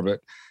 7 car. But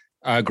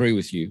I agree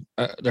with you.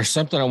 There's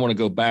something I want to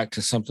go back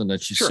to, something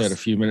that you said a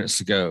few minutes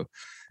ago.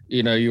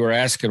 You were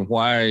asking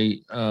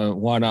why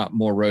not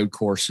more road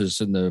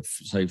courses in the,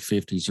 say,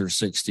 50s or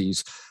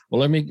 60s.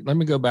 Well, let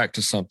me go back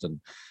to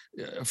something.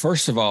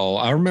 First of all,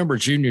 I remember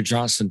Junior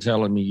Johnson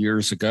telling me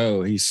years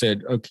ago. He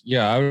said, "Okay,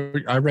 yeah,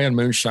 I ran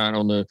moonshine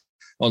on the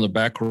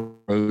back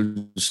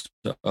roads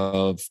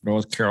of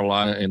North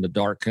Carolina in the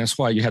dark. And that's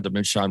why you had the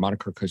moonshine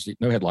moniker, because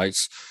no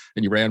headlights,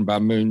 and you ran by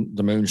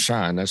the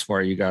moonshine. That's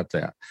where you got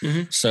that."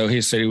 Mm-hmm. So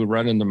he said he would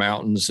run in the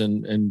mountains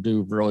and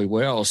do really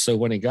well. So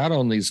when he got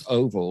on these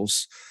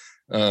ovals,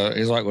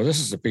 he's like, well, this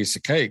is a piece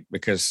of cake,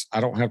 because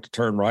I don't have to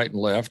turn right and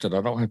left, and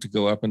I don't have to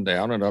go up and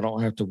down, and I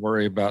don't have to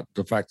worry about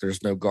the fact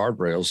there's no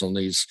guardrails on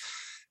these.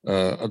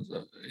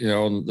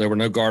 There were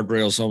no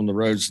guardrails on the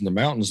roads in the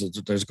mountains.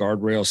 There's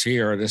guardrails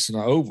here, and it's an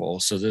oval.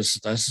 So this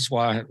is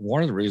why,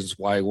 one of the reasons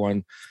why he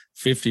won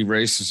 50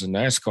 races in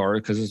NASCAR,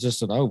 because it's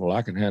just an oval.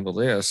 I can handle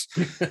this.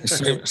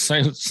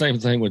 Same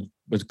thing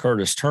with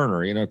Curtis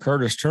Turner.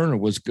 Curtis Turner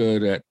was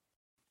good at,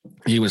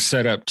 he would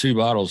set up 2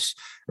 bottles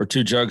or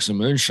 2 jugs of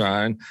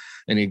moonshine,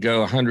 and he'd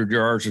go 100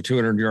 yards or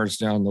 200 yards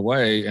down the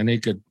way, and he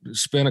could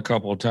spin a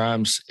couple of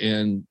times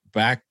and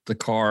back the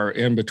car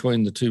in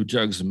between the 2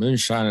 jugs of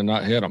moonshine and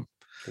not hit them.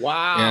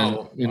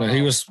 Wow. And,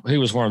 he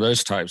was one of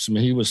those types. I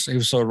mean, he was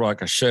sort of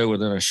like a show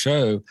within a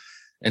show,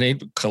 and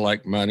he'd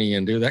collect money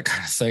and do that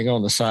kind of thing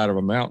on the side of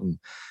a mountain.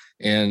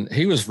 And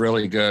he was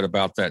really good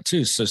about that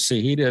too. So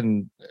see,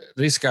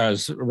 these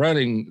guys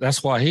running,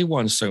 that's why he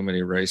won so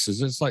many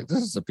races. It's like,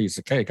 this is a piece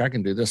of cake. I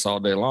can do this all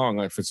day long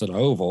if it's an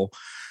oval.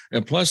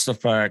 And plus the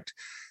fact,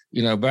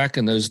 back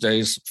in those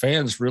days,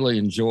 fans really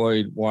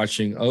enjoyed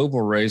watching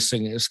oval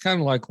racing. It's kind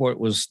of like what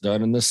was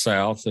done in the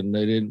South, and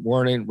they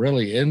weren't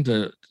really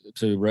into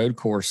road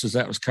courses.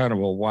 That was kind of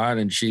a wine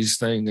and cheese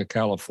thing, a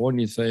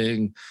California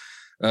thing,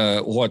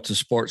 what the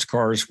sports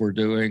cars were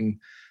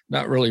doing.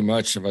 Not really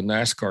much of a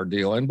NASCAR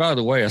deal. And by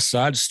the way, a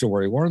side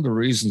story, one of the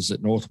reasons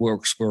that North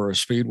Wilkesboro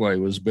Speedway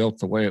was built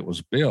the way it was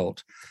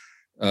built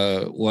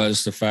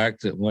was the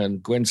fact that when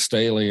Gwen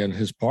Staley and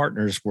his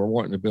partners were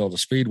wanting to build a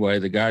speedway,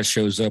 the guy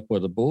shows up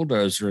with a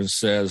bulldozer and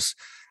says,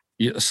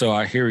 so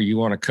I hear you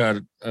want to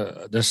cut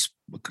this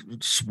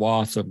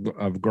swath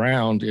of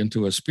ground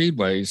into a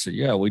speedway. He said,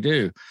 yeah, we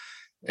do.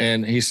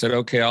 And he said,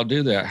 okay, I'll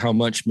do that. How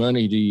much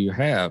money do you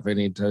have? And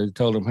he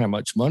told him how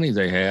much money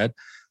they had.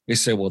 He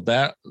said, well,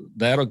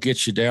 that'll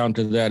get you down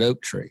to that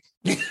oak tree.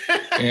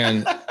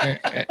 and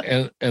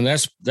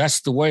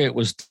that's the way it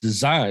was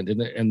designed.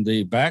 And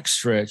the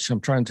backstretch,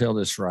 I'm trying to tell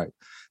this right.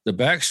 The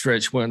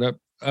backstretch went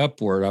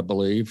upward, I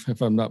believe,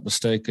 if I'm not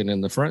mistaken,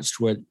 and the front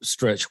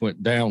stretch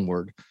went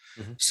downward.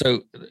 Mm-hmm.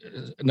 So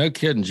no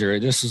kidding, Jerry,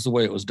 this is the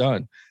way it was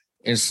done.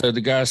 And so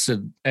the guy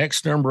said,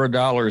 X number of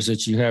dollars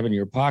that you have in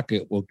your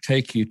pocket will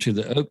take you to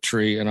the oak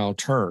tree, and I'll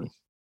turn.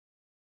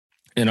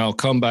 And I'll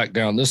come back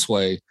down this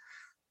way,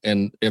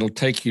 and it'll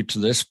take you to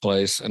this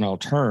place, and I'll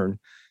turn.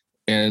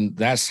 And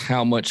that's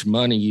how much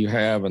money you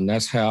have, and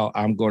that's how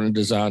I'm going to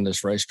design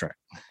this racetrack.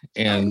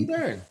 And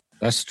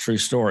that's a true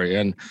story.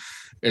 And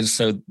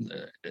so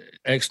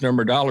X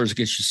number of dollars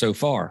gets you so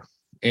far.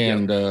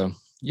 And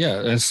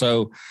and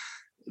so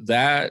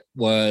that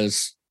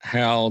was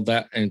how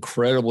that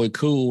incredibly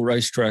cool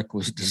racetrack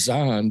was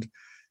designed.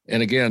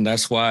 And again,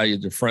 that's why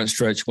the front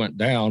stretch went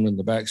down and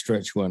the back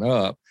stretch went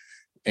up.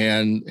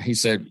 And he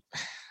said,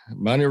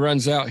 money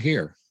runs out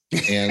here.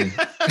 And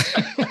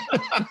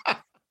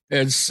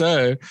and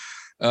so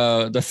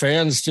the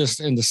fans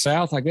just in the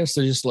South, I guess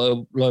they just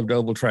loved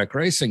oval track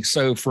racing.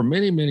 So for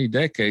many, many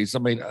decades, I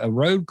mean, a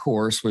road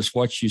course was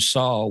what you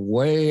saw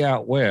way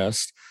out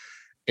west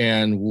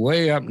and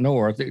way up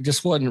north. It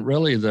just wasn't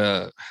really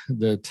the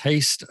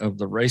taste of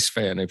the race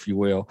fan, if you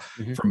will,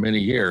 for many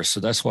years. So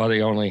that's why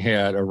they only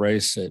had a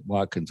race at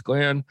Watkins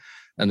Glen,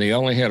 and they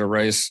only had a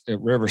race at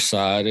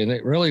Riverside. And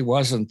it really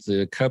wasn't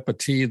the cup of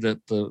tea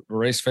that the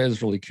race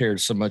fans really cared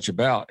so much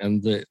about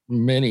in the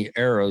many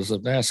eras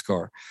of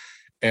NASCAR.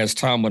 As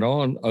time went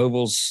on,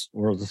 ovals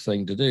were the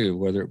thing to do,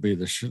 whether it be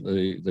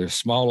the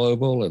small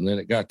oval, and then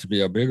it got to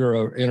be a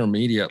bigger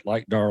intermediate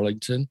like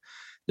Darlington.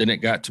 Then it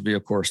got to be,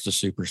 of course, the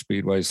super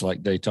speedways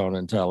like Daytona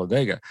and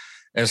Talladega.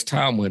 As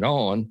time went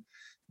on,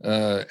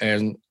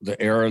 and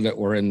the era that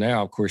we're in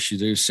now, of course, you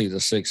do see the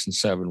 6 and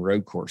 7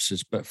 road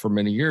courses. But for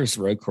many years,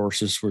 the road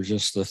courses were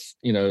just the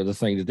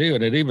thing to do.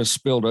 And it even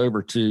spilled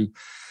over to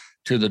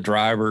the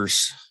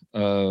drivers,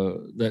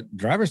 that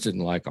drivers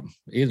didn't like them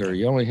either.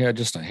 You only had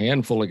just a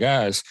handful of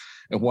guys.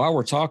 And while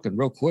we're talking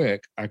real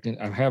quick, I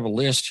have a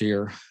list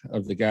here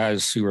of the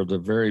guys who are the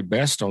very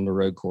best on the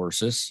road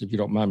courses. If you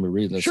don't mind me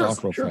reading this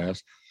off real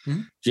fast.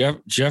 Mm-hmm.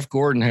 Jeff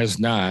Gordon has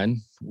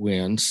 9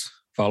 wins,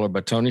 followed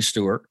by Tony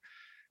Stewart.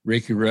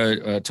 Ricky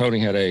Rudd, Tony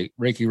had 8.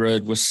 Ricky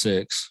Rudd was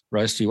 6.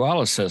 Rusty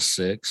Wallace has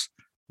 6.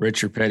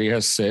 Richard Petty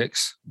has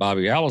 6.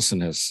 Bobby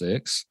Allison has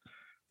 6.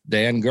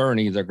 Dan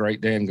Gurney, the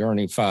great Dan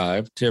Gurney,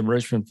 5. Tim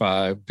Richmond,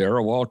 5.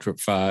 Darrell Waltrip,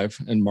 5.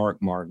 And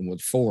Mark Martin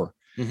with 4.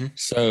 Mm-hmm.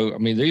 So, I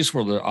mean, these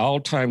were the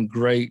all-time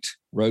great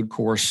road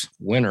course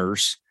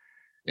winners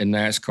in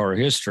NASCAR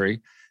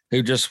history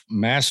who just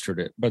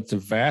mastered it. But the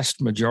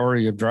vast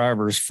majority of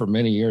drivers for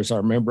many years, I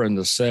remember in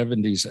the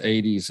 70s,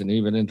 80s, and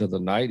even into the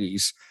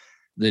 90s,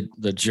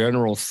 the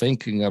general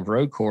thinking of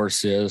road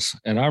course is,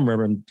 and I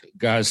remember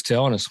guys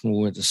telling us when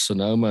we went to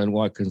Sonoma and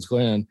Watkins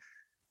Glen,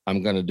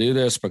 I'm going to do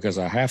this because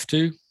I have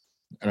to,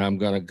 and I'm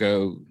going to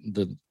go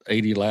the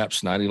 80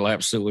 laps, 90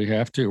 laps that we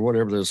have to, or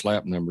whatever those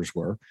lap numbers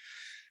were,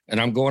 and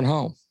I'm going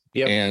home.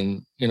 Yep.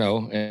 And,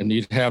 and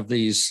you'd have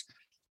these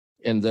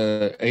in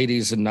the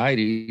 80s and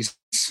 90s.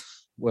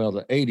 Well,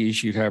 the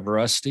 80s, you'd have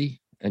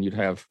Rusty, and you'd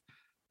have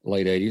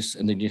late 80s,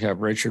 and then you'd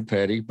have Richard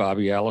Petty,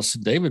 Bobby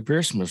Allison. David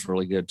Pearson was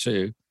really good,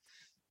 too.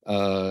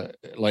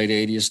 Late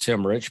 80s,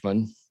 Tim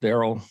Richmond.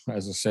 Darrell,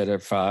 as I said,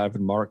 had 5,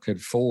 and Mark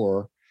had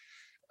 4.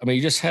 I mean,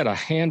 you just had a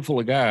handful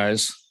of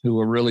guys who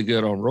were really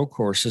good on road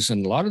courses,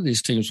 and a lot of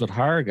these teams would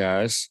hire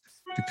guys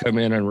to come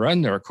in and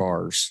run their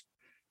cars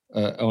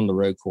on the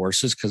road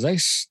courses because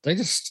they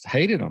just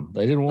hated them.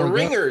 They didn't want the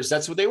ringers.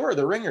 That's what they were.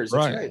 The ringers.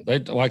 That's right. They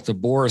like the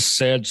Boris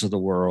Seds of the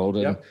world,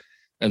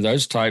 and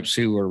those types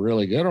who were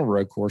really good on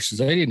road courses.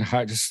 They didn't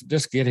hire,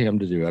 just get him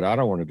to do it. I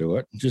don't want to do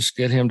it. Just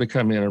get him to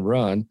come in and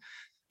run.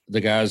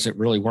 The guys that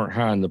really weren't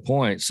high in the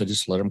points, so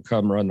just let them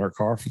come run their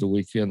car for the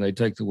weekend. They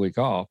take the week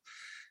off.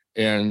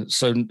 And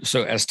so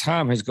as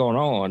time has gone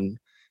on,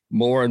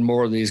 more and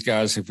more of these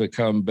guys have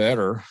become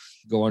better,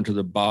 going to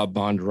the Bob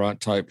Bondurant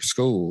type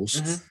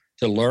schools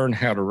to learn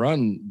how to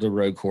run the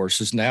road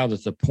courses. Now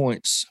that the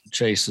points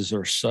chases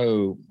are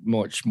so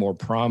much more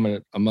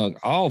prominent among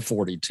all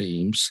 40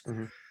 teams,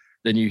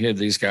 then you have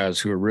these guys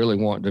who are really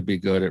wanting to be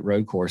good at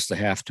road course. They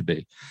have to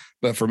be.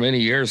 But for many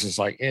years, it's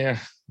like,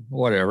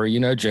 whatever,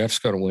 Jeff's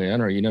going to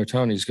win, or,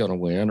 Tony's going to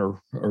win, or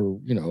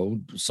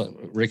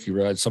Ricky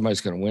Rudd,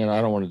 somebody's going to win.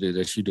 I don't want to do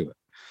this. You do it.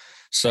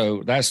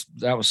 So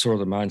that was sort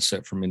of the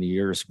mindset for many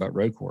years about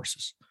road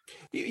courses.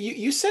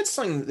 You said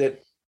something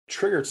that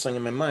triggered something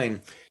in my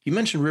mind. You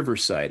mentioned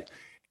Riverside,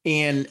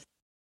 and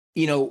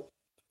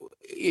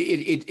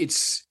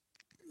it's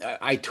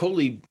I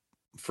totally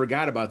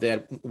forgot about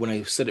that when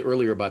I said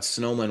earlier about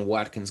Sonoma and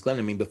Watkins Glen.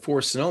 I mean,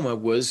 before Sonoma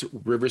was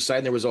Riverside,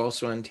 and there was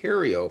also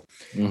Ontario.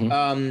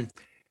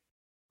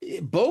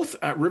 Both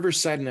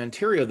Riverside and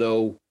Ontario,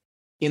 though,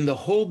 in the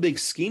whole big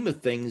scheme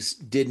of things,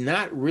 did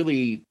not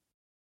really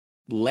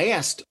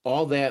last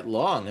all that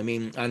long. I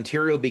mean,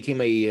 Ontario became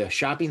a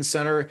shopping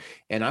center,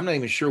 and I'm not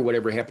even sure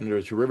whatever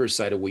happened to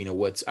Riverside.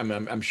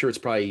 I'm sure it's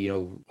probably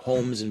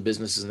homes and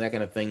businesses and that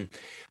kind of thing.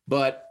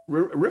 But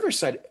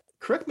Riverside,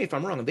 correct me if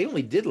I'm wrong, they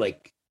only did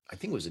like, I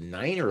think it was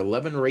 9 or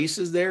 11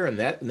 races there, and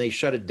they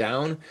shut it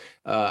down.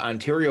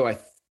 Ontario, I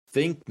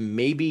think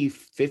maybe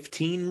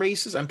 15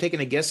 races. I'm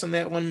taking a guess on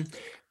that one,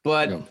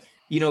 but.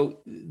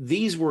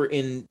 These were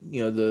in,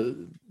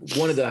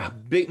 one of the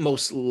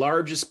most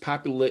largest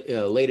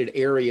populated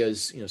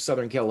areas,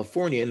 Southern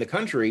California in the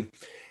country,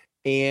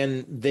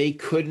 and they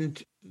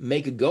couldn't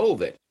make a go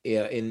of it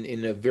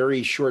in a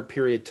very short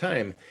period of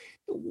time.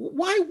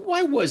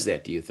 Why was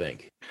that, do you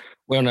think?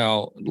 Well,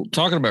 now,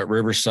 talking about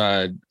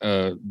Riverside,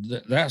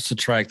 that's the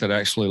track that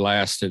actually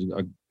lasted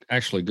a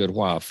good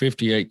while,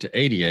 58 to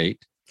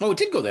 88. Oh, it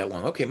did go that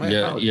long. Okay.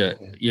 Yeah,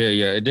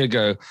 it did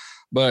go.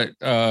 But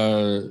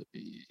in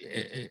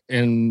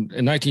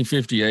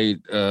 1958,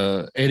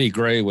 Eddie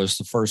Gray was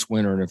the first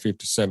winner in a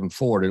 57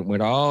 Ford. It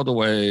went all the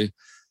way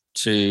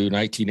to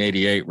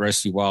 1988.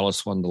 Rusty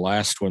Wallace won the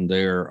last one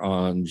there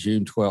on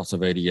June 12th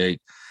of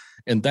 88.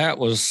 And that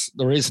was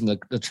the reason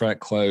the track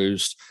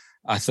closed.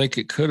 I think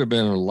it could have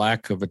been a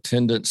lack of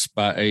attendance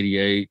by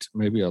 88,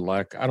 maybe a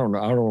lack, I don't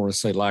know. I don't want to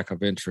say lack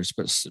of interest,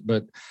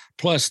 but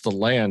plus the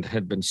land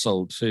had been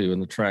sold too, and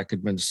the track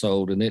had been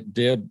sold, and it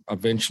did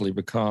eventually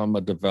become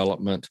a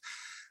development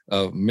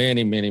of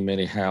many, many,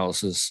 many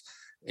houses.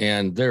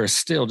 And there's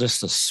still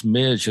just a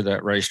smidge of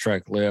that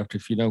racetrack left.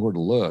 If you know where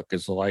to look,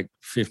 it's like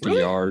 50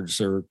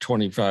 yards or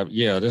 25.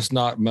 Yeah, there's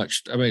not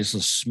much. I mean, it's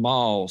a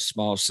small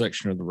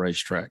section of the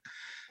racetrack.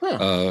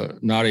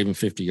 Not even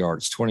 50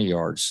 yards, 20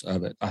 yards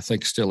of it, I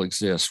think still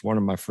exists. One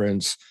of my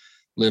friends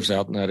lives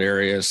out in that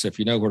area. So if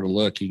you know where to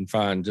look, you can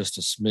find just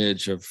a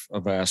smidge of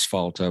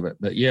asphalt of it.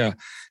 But yeah,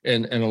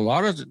 and a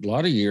lot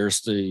of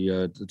years,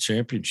 the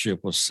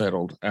championship was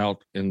settled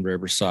out in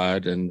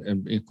Riverside.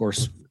 And of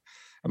course,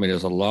 I mean,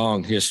 there's a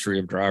long history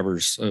of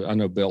drivers. I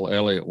know Bill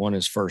Elliott won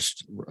his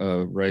first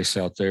race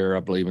out there, I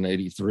believe in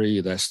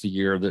 83. That's the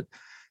year that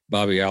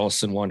Bobby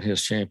Allison won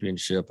his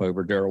championship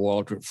over Darrell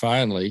Waltrip.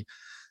 Finally,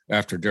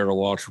 after Darrell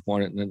Waltrip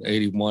won it in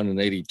 81 and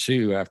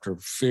 82, after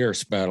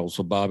fierce battles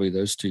with Bobby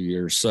those 2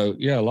 years. So,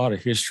 yeah, a lot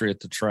of history at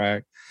the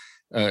track.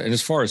 And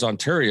as far as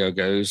Ontario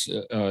goes,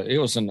 it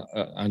was an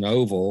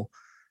oval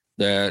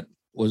that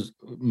was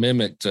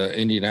mimicked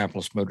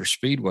Indianapolis Motor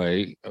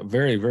Speedway,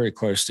 very, very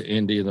close to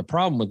Indy. And the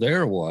problem with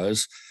there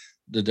was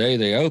the day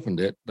they opened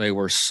it, they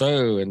were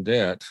so in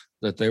debt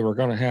that they were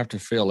going to have to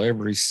fill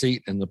every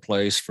seat in the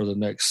place for the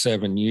next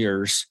 7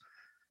 years.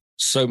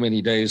 So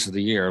many days of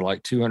the year,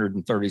 like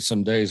 230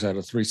 some days out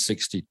of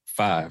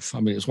 365. I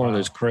mean, it's one of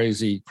those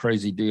crazy,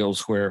 crazy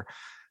deals where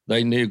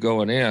they knew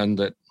going in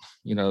that,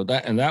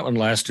 that one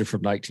lasted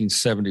from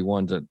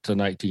 1971 to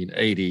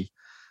 1980.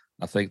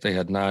 I think they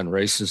had 9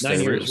 races.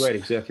 9 years, right?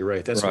 Exactly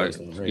right. That's right.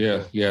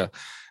 Right. Yeah.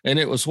 And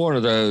it was one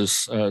of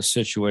those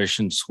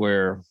situations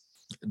where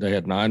they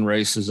had 9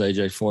 races.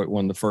 AJ Foyt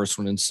won the first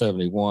one in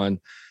 71.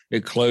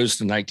 It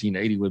closed in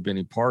 1980 with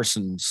Benny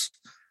Parsons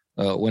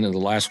winning the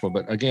last one.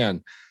 But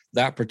again,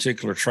 that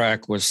particular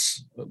track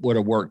would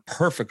have worked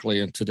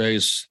perfectly in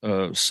today's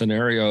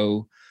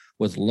scenario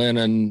with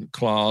linen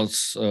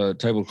cloths,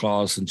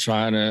 tablecloths in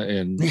China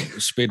and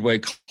speedway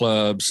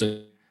clubs,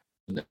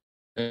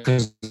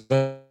 because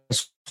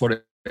that's what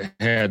it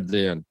had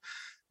then.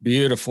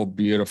 Beautiful,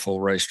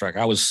 beautiful racetrack.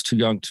 I was too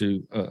young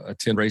to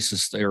attend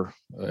races there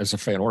as a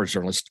fan or a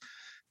journalist.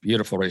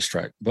 Beautiful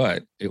racetrack,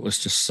 but it was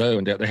just so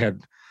in depth. They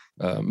had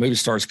movie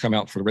stars come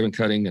out for the ribbon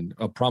cutting and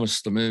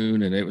Promise the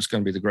Moon, and it was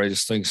going to be the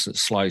greatest thing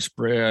since sliced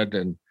bread,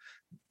 and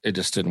it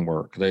just didn't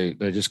work. They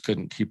just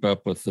couldn't keep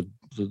up with the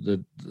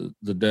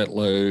debt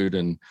load,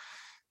 and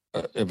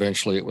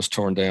eventually it was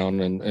torn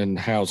down, and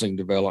housing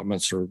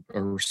developments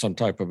or some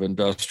type of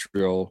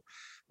industrial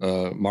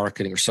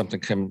marketing or something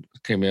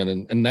came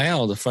in. And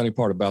now the funny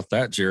part about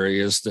that, Jerry,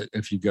 is that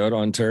if you go to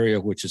Ontario,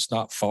 which is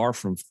not far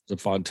from the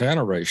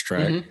Fontana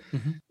racetrack,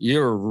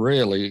 you're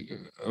really,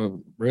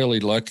 really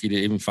lucky to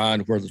even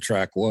find where the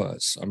track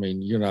was. I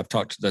mean, you and I've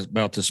talked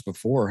about this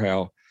before,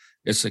 how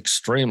it's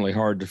extremely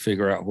hard to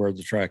figure out where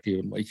the track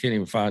you can't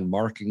even find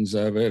markings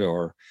of it,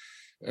 or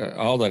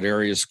all that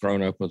area has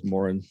grown up with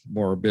more and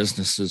more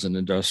businesses and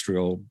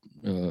industrial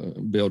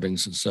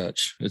buildings and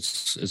such.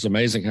 It's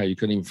amazing how you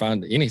couldn't even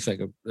find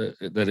anything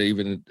that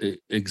even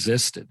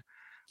existed.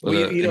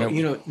 Well,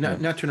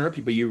 not to interrupt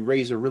you, but you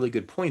raise a really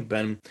good point,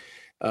 Ben.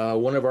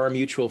 One of our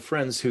mutual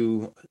friends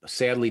who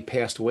sadly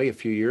passed away a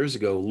few years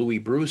ago, Louis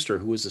Brewster,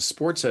 who was a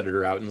sports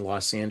editor out in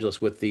Los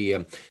Angeles with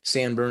the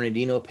San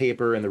Bernardino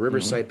paper and the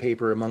Riverside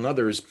paper, among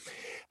others.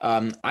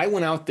 I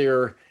went out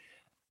there.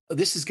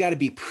 This has got to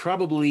be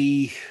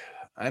probably,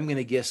 I'm going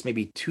to guess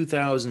maybe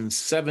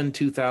 2007,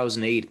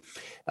 2008.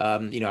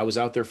 I was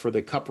out there for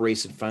the Cup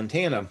race at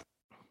Fontana,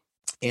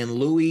 and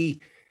Louis,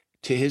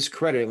 to his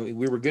credit,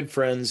 we were good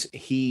friends.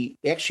 He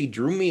actually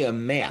drew me a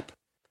map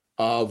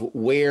of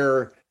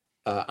where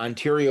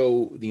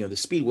Ontario, the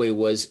Speedway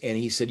was, and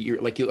he said,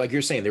 like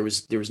you're saying, there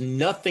was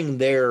nothing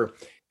there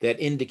that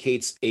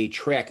indicates a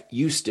track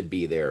used to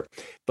be there.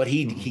 But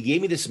he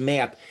gave me this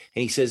map,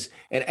 and he says,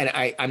 and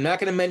I'm not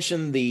going to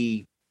mention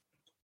the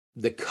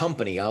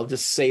company. I'll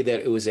just say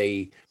that it was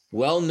a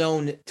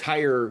well-known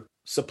tire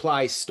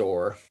supply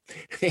store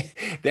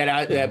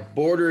that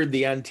bordered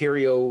the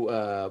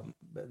Ontario.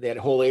 That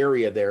whole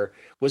area there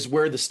was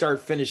where the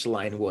start-finish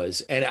line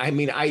was, and I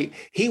mean,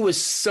 he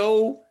was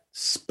so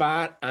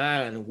spot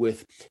on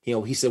with,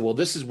 he said, well,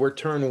 this is where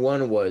turn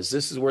 1 was.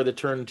 This is where the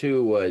turn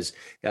 2 was.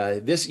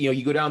 This,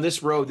 you go down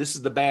this road, this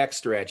is the back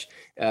stretch.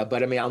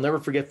 But I mean, I'll never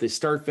forget the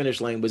start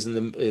finish line was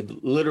in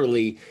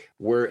literally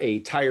where a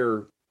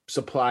tire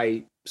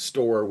supply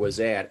store was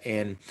at.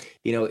 And,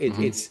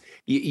 it's,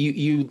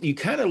 you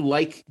kind of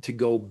like to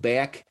go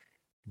back,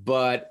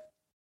 but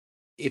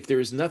if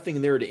there's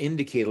nothing there to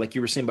indicate, like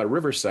you were saying about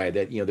Riverside,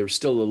 that, there's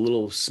still a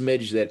little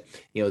smidge that,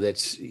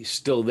 that's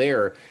still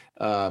there.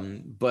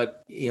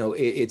 But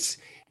it's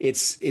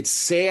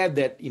sad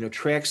that,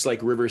 tracks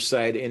like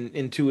Riverside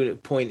and to a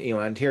point,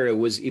 Ontario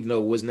was, even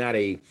though it was not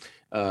a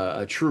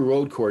true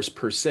road course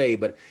per se,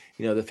 but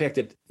the fact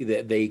that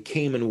they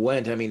came and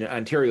went, I mean,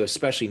 Ontario,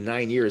 especially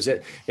 9 years,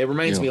 it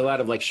reminds me a lot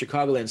of like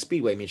Chicagoland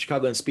Speedway. I mean,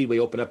 Chicagoland Speedway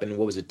opened up in,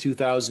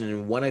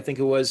 2001, I think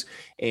it was,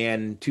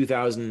 and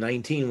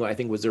 2019, I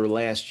think was their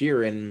last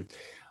year. And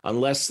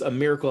unless a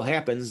miracle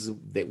happens,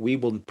 that we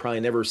will probably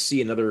never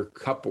see another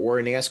Cup or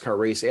a NASCAR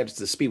race added to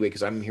the Speedway,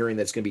 because I'm hearing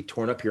that's going to be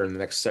torn up here in the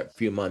next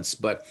few months.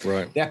 But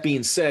That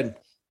being said,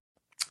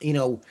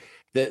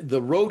 the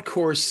road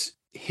course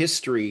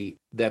history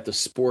that the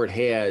sport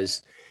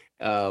has,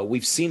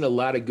 we've seen a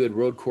lot of good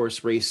road course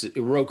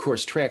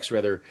tracks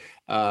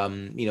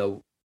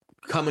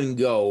come and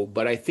go.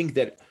 But I think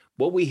that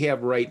what we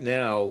have right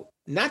now,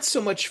 not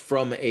so much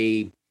from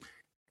a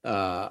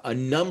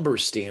number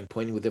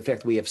standpoint with the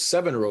fact we have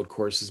 7 road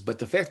courses, but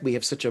the fact we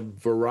have such a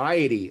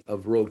variety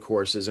of road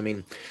courses. I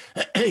mean,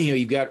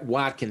 you've got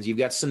Watkins, you've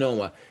got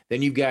Sonoma,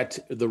 then you've got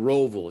the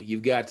Roval,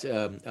 you've got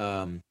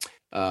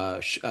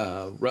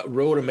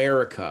Road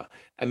America.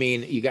 I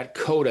mean, you got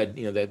Coda,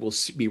 that will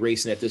be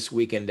racing at this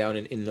weekend down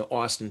in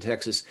Austin,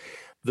 Texas.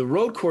 The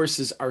road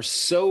courses are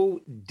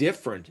so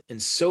different and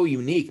so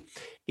unique,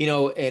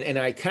 and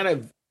I kind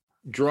of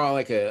draw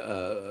like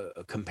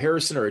a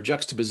comparison or a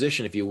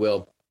juxtaposition, if you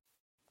will,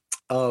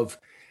 of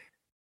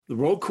the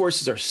road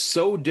courses are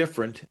so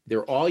different.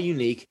 They're all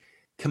unique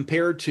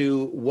compared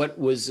to what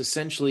was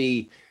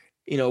essentially,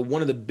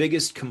 one of the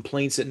biggest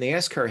complaints that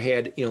NASCAR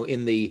had,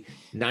 in the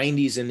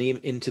 90s and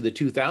into the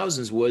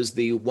 2000s was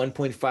the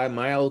 1.5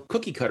 mile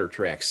cookie cutter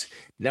tracks.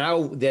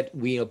 Now that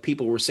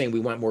people were saying we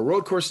want more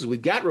road courses,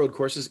 we've got road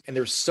courses, and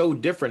they're so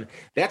different.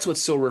 That's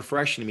what's so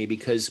refreshing to me,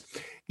 because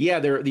they're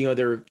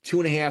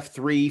 2.5,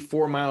 3,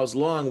 4 miles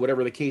long,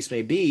 whatever the case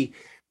may be,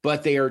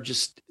 but they're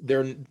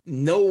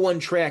no one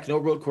track, no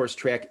road course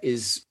track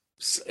is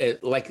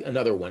like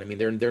another one. I mean,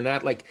 they're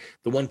not like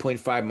the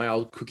 1.5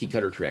 mile cookie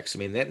cutter tracks. I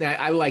mean,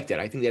 I like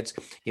that. I think that's,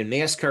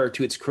 NASCAR,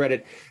 to its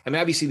credit. I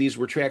mean, obviously these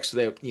were tracks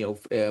that,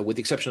 with the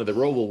exception of the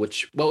Roval,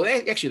 which, well,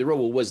 actually the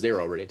Roval was there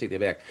already. I take that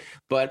back.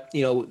 But,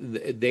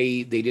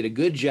 they did a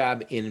good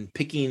job in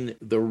picking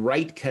the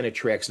right kind of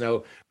tracks.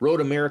 Now,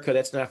 Road America,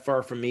 that's not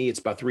far from me. It's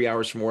about 3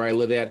 hours from where I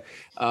live at.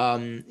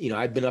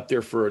 I've been up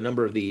there for a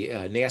number of the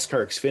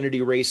NASCAR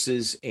Xfinity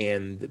races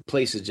and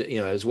places,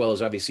 as well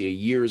as obviously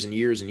years and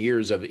years and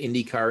years of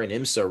IndyCar and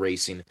IMSA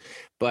racing.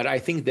 But I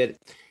think that,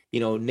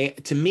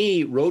 to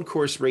me, road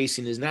course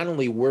racing is not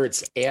only where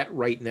it's at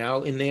right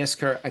now in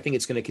NASCAR, I think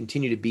it's going to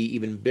continue to be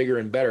even bigger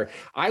and better.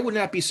 I would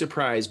not be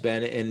surprised,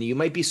 Ben, and you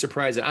might be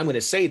surprised that I'm going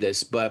to say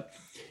this, but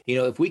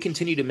if we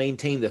continue to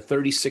maintain the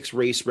 36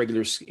 race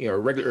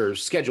regular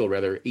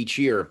schedule each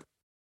year,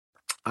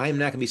 I'm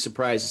not going to be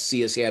surprised to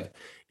see us have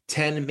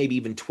 10, maybe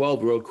even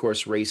 12 road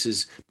course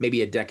races,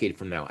 maybe a decade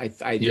from now.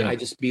 I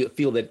just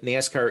feel that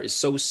NASCAR is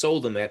so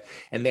sold on that,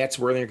 and that's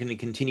where they're going to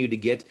continue to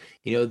get,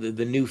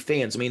 the new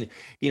fans. I mean,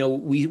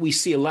 we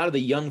see a lot of the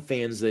young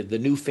fans, the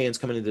new fans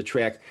coming into the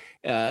track,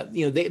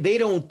 they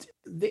don't.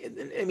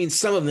 I mean,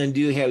 some of them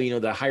do have,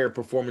 the higher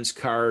performance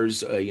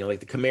cars, like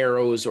the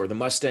Camaros or the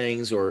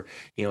Mustangs, or,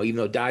 even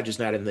though Dodge is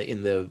not in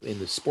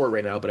the sport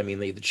right now, but I mean,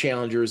 the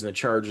Challengers and the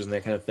Chargers and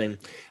that kind of thing.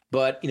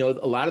 But,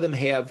 a lot of them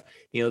have,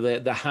 the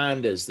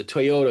Hondas, the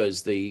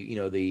Toyotas,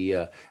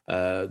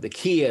 the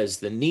Kias,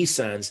 the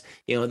Nissans,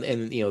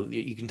 and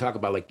you can talk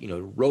about like,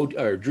 road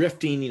or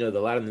drifting, a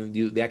lot of them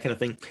do that kind of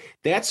thing.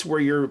 That's where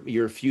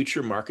your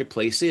future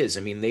marketplace is.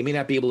 I mean, they may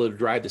not be able to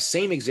drive the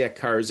same exact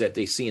cars that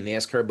they see in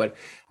NASCAR, but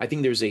I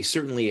think there's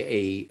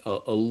certainly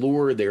a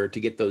lure there to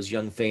get those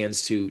young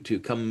fans to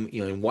come,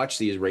 and watch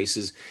these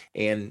races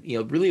and,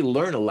 really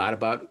learn a lot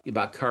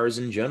about cars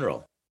in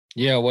general.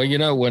 Yeah. Well,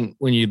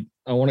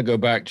 I want to go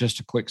back just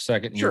a quick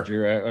second here, Sure.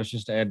 Jerry. I was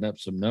just adding up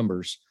some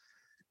numbers.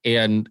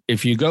 And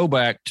if you go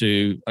back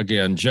to,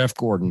 again, Jeff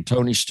Gordon,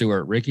 Tony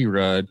Stewart, Ricky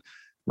Rudd,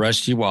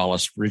 Rusty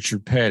Wallace,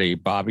 Richard Petty,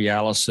 Bobby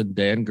Allison,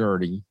 Dan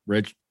Gurney,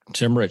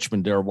 Tim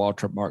Richmond, Darrell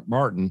Waltrip, Mark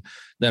Martin.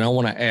 Then I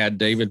want to add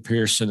David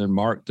Pearson and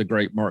the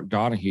great Mark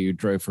Donohue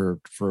drove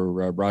for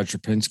Roger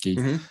Penske.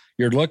 Mm-hmm.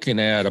 You're looking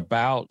at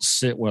about,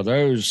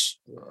 those,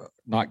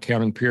 not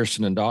counting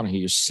Pearson and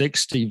Donohue,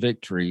 60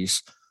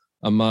 victories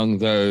among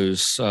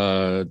those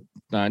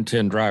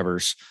 9-10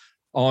 drivers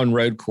on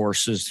road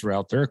courses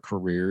throughout their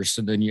careers.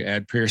 And then you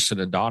add Pearson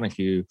and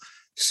Donohue,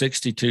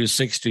 62,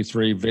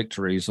 63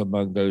 victories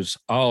among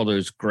all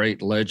those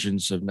great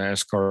legends of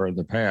NASCAR in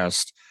the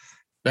past.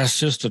 That's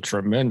just a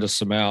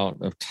tremendous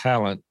amount of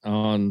talent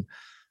on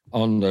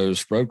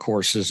those road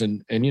courses.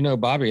 And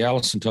Bobby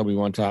Allison told me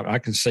one time, I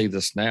can say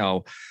this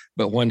now,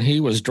 but when he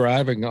was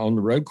driving on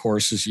the road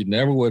courses, he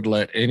never would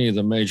let any of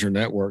the major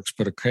networks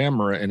put a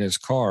camera in his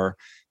car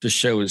to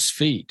show his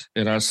feet.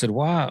 And I said,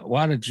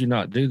 why did you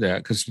not do that?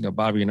 Because,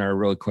 Bobby and I are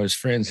really close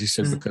friends. He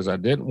said, because I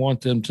didn't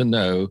want them to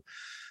know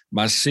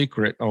my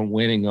secret on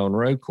winning on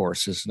road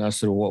courses. And I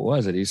said, well, what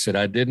was it? He said,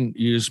 I didn't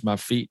use my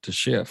feet to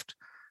shift.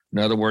 In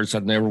other words, I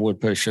never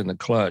would push in the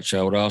clutch.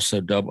 I would also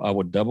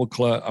double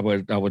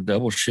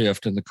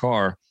shift in the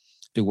car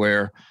to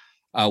where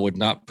I would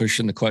not push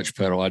in the clutch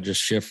pedal. I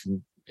just shift,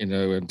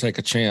 and take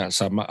a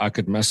chance. I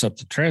could mess up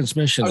the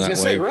transmission that way. I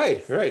was going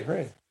to say,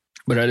 right.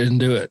 But I didn't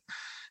do it.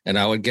 And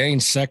I would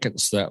gain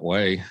seconds that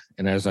way.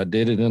 And as I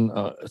did it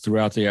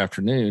throughout the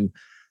afternoon,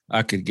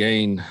 I could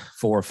gain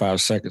 4 or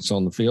 5 seconds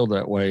on the field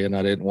that way. And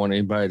I didn't want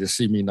anybody to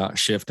see me not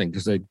shifting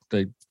because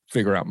they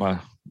figure out my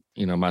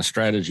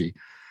strategy.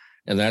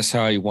 And that's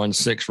how he won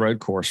 6 road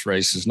course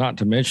races, not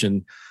to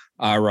mention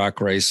IROC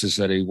races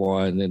that he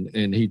won.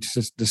 And he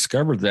just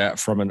discovered that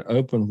from an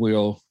open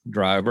wheel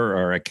driver,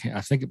 or I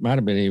think it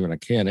might've been even a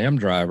Can-Am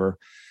driver.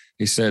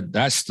 He said,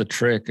 that's the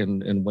trick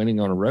in winning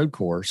on a road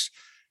course.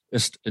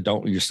 Just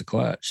don't use the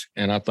clutch.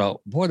 And I thought,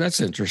 boy, that's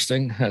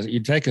interesting. You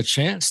take a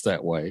chance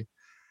that way,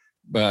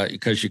 but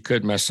because you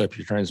could mess up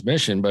your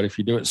transmission. But if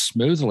you do it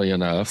smoothly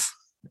enough,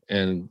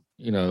 and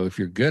if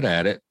you're good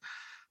at it,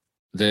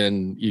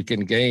 then you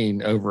can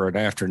gain over an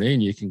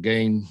afternoon. You can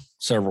gain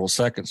several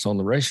seconds on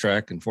the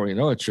racetrack, and before you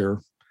know it,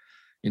 you're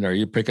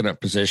picking up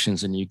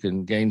positions, and you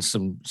can gain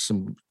some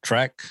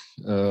track,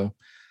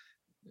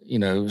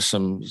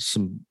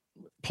 some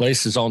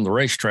places on the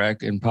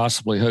racetrack, and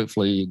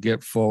hopefully you get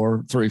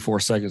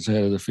 3-4 seconds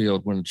ahead of the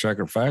field when the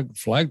checker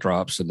flag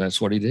drops. And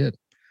that's what he did.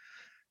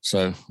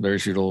 So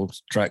there's your little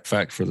track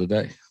fact for the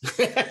day.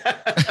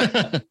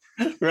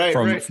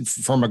 right.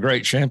 From a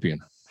great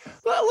champion.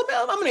 Well,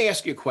 I'm going to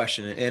ask you a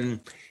question. And,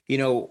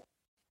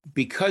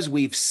 because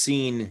we've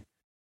seen,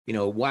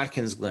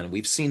 Watkins Glen,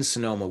 we've seen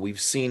Sonoma, we've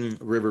seen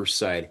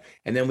Riverside,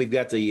 and then we've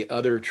got the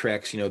other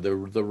tracks, the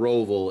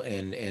Roval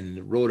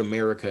and Road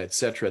America, et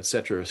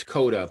cetera,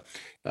 Coda,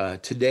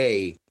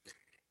 today.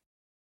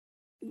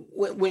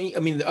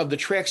 Of the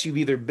tracks you've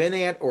either been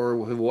at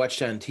or have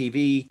watched on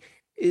TV,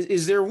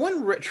 is there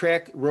one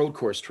road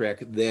course track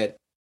that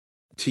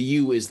to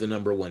you is the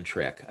number one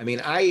track? I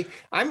mean, I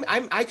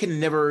can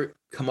never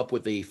come up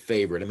with a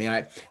favorite. I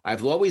mean,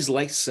 I've always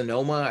liked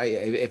Sonoma.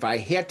 If I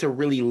had to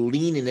really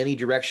lean in any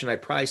direction,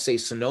 I'd probably say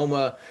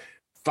Sonoma,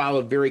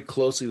 followed very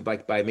closely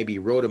by maybe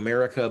Road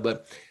America.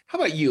 But how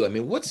about you? I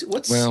mean, what's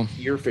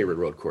your favorite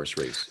road course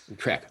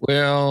track?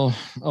 Well,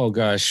 oh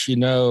gosh,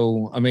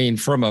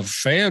 from a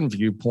fan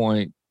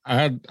viewpoint,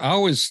 I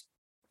always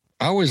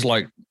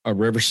liked a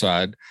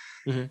Riverside.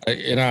 Mm-hmm.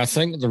 And I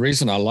think the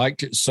reason I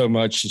liked it so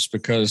much is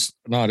because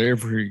not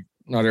every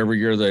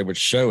year they would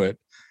show it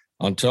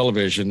on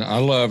television. I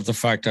love the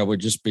fact I would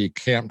just be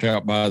camped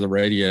out by the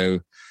radio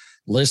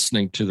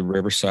listening to the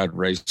Riverside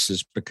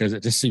races because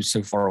it just seems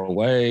so far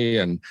away.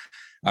 And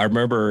I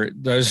remember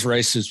those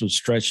races would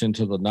stretch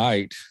into the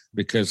night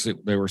because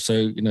they were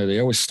so, they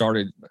always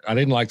started. I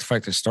didn't like the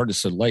fact they started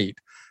so late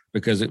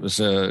because it was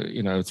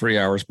 3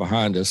 hours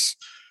behind us.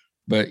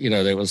 But,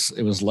 it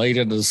was late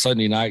into the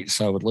Sunday night,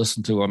 so I would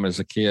listen to them as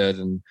a kid.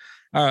 And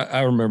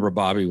I remember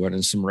Bobby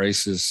winning some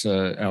races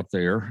out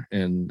there,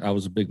 and I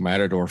was a big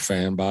Matador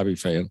fan, Bobby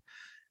fan,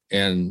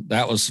 and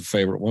that was the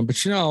favorite one.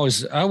 But, I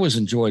always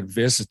enjoyed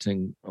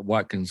visiting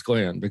Watkins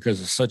Glen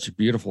because it's such a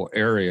beautiful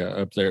area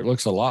up there. It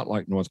looks a lot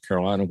like North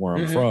Carolina where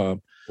I'm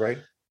from. Right.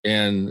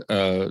 and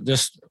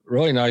just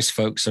really nice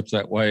folks up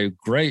that way.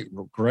 Great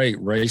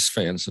race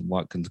fans in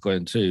Watkins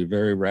Glen too.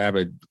 Very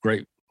rabid,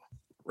 great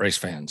race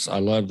fans. I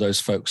love those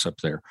folks up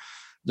there.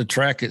 The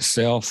track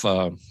itself,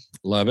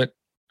 love it.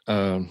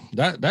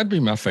 That'd be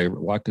my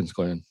favorite, Watkins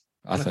Glen,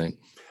 I think.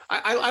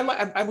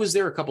 I was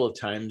there a couple of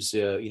times,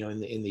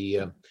 in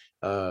the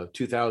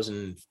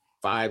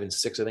 2005 and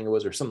 6, I think it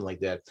was, or something like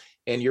that.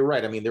 And you're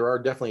right. I mean, there are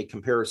definitely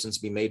comparisons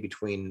to be made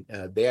between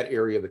that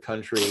area of the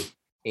country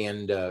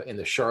and in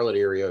the Charlotte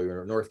area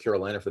or North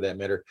Carolina, for that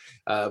matter.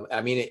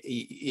 I mean,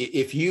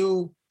 if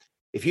you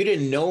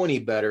didn't know any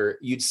better,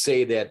 you'd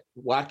say that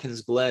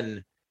Watkins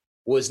Glen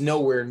was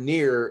nowhere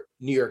near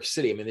New York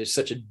City. I mean, there's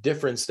such a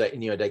difference that,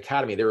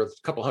 dichotomy. They're a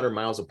couple hundred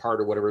miles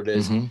apart or whatever it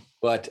is. Mm-hmm.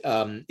 But,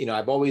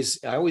 I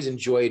always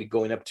enjoyed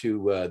going up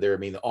to there. I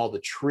mean, all the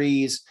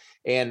trees,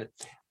 and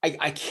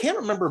I can't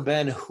remember,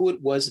 Ben, who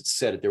it was that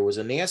said it. There was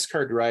a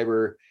NASCAR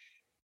driver,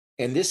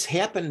 and this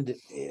happened,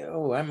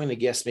 I'm going to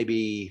guess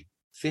maybe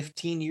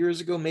 15 years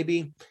ago,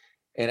 maybe.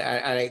 And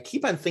I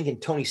keep on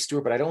thinking Tony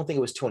Stewart, but I don't think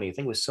it was Tony. I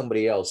think it was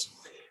somebody else.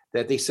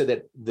 That they said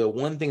that the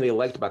one thing they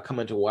liked about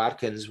coming to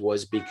Watkins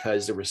was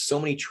because there were so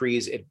many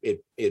trees.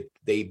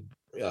 They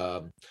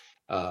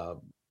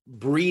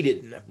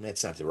breeded.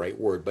 That's not the right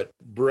word, but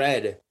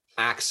bred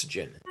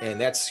oxygen, and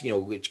that's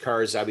which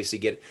cars obviously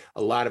get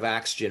a lot of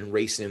oxygen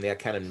racing in that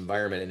kind of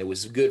environment, and it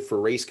was good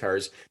for race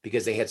cars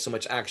because they had so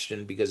much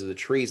oxygen because of the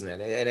trees and that.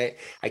 And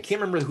I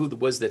can't remember who it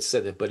was that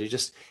said it, but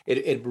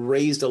it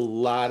raised a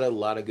lot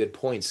of good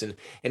points. And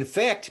in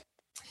fact,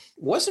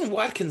 wasn't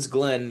Watkins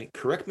Glen?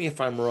 Correct me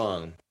if I'm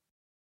wrong.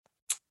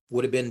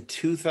 Would have been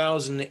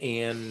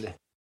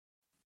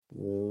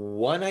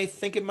 2001, I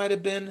think it might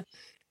have been.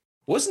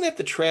 Wasn't that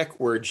the track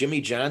where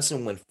Jimmy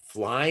Johnson went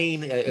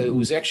flying? It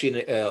was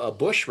actually a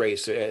Busch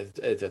race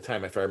at the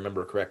time, if I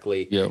remember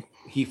correctly. Yeah.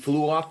 He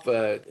flew off,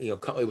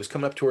 it was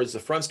coming up towards the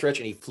front stretch,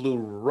 and he flew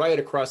right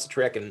across the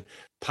track and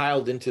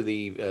piled into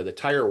the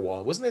tire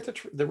wall. Wasn't that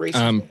the race?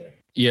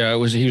 Yeah, it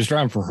was. He was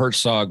driving for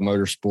Herzog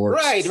Motorsports.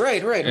 Right.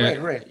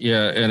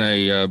 Yeah, in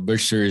a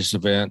Busch Series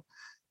event.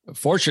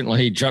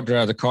 Fortunately, he jumped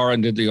out of the car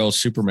and did the old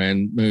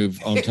Superman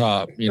move on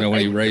top, right. When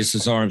he raised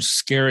his arms.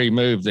 Scary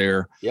move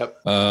there.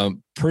 Yep.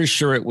 Pretty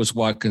sure it was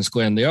Watkins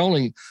Glen.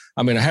 I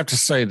have to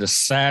say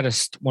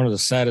one of the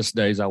saddest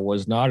days, I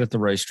was not at the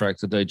racetrack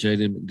the day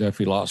J.D.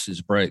 McDuffie lost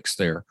his brakes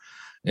there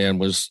and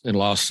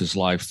lost his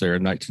life there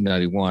in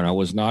 1991. I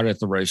was not at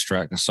the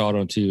racetrack. I saw it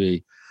on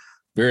TV.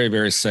 Very,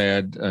 very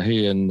sad.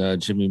 He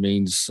and Jimmy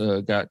Means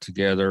got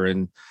together,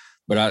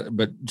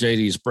 but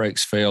JD's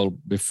brakes failed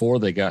before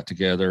they got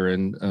together,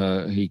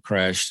 and he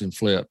crashed and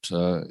flipped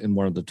in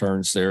one of the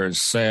turns there.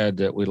 It's sad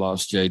that we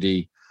lost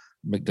JD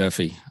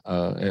McDuffie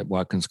at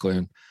Watkins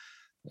Glen.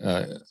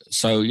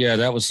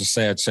 That was a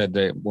sad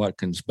day at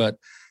Watkins. But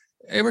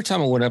every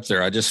time I went up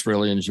there, I just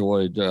really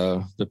enjoyed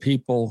the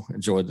people,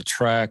 enjoyed the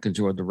track,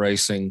 enjoyed the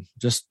racing.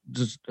 Just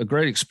a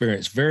great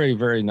experience. Very,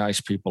 very nice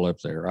people up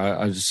there.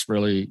 I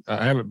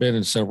haven't been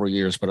in several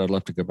years, but I'd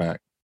love to go back.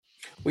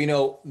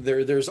 Well,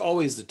 there's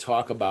always the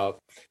talk about,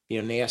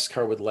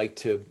 NASCAR would like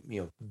to,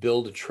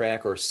 build a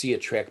track or see a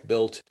track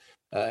built.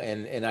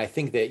 And I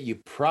think that you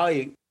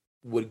probably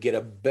would get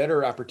a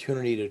better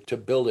opportunity to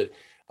build it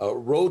a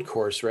road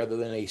course rather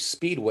than a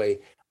speedway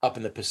up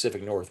in the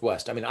Pacific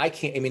Northwest.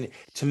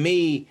 To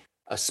me,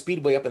 a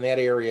speedway up in that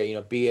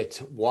area, be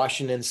it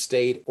Washington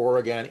State,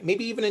 Oregon,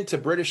 maybe even into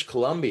British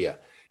Columbia,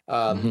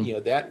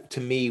 that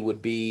to me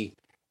would be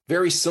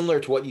very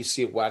similar to what you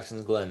see at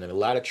Watkins Glen, and a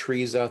lot of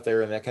trees out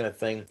there and that kind of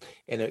thing.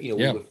 And, we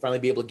would finally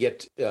be able to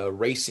get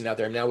racing out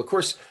there. Now, of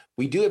course,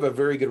 we do have a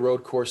very good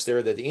road course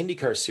there that the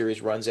IndyCar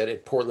Series runs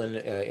at Portland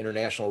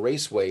International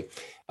Raceway.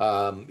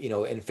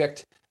 In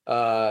fact,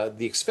 the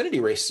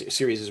Xfinity Race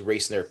Series is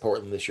racing there at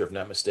Portland this year, if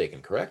not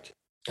mistaken, correct?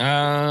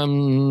 I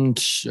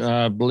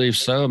believe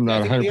so. I'm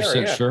not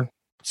 100% sure.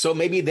 So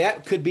maybe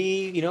that could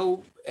be,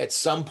 at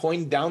some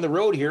point down the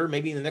road here,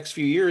 maybe in the next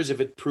few years,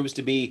 if it proves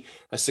to be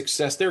a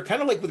success there,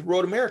 kind of like with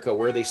Road America,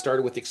 where they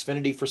started with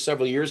Xfinity for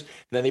several years, and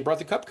then they brought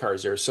the Cup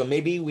cars there. So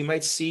maybe we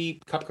might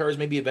see Cup cars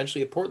maybe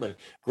eventually at Portland.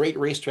 Great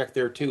racetrack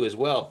there too, as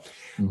well.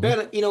 Mm-hmm.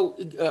 Ben,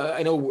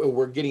 I know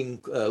we're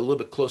getting a little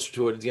bit closer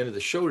to it at the end of the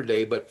show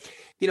today, but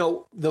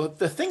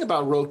the thing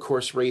about road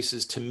course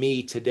races to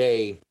me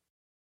today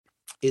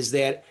is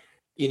that,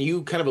 and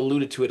you kind of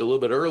alluded to it a little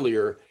bit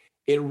earlier,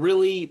 it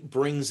really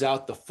brings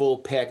out the full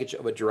package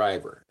of a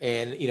driver.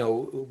 And,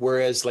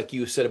 whereas like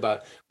you said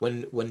about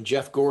when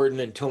Jeff Gordon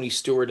and Tony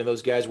Stewart and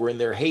those guys were in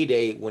their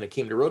heyday, when it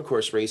came to road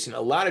course racing,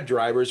 a lot of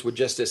drivers would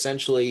just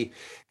essentially,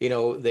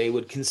 they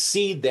would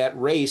concede that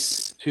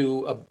race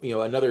to,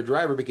 another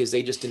driver because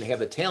they just didn't have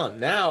the talent.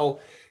 Now,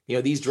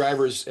 these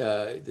drivers,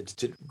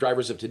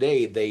 drivers of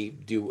today, they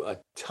do a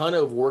ton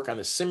of work on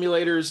the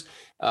simulators.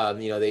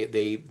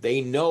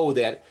 They know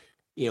that,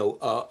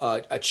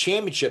 a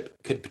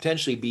championship could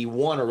potentially be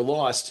won or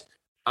lost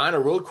on a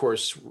road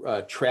course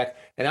track.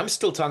 And I'm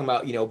still talking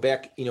about,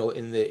 back,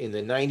 in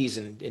the 90s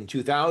and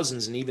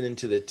 2000s and even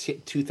into the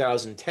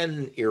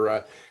 2010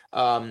 era,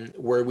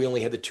 where we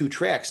only had the 2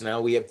 tracks.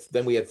 Now we had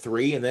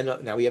 3, and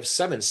then now we have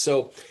 7.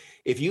 So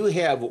if you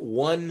have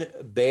one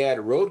bad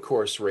road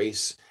course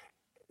race,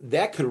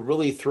 that could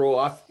really throw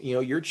off,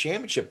 your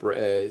championship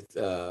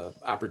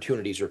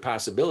opportunities or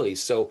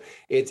possibilities. So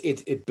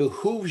it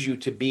behooves you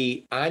to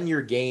be on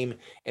your game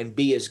and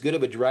be as good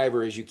of a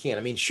driver as you can.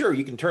 I mean, sure,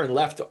 you can turn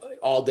left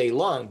all day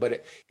long,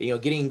 but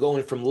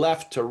going from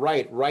left to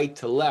right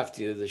to left,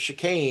 the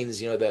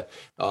chicanes,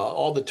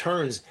 all the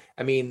turns.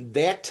 I mean,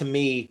 that to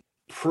me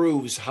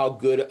proves how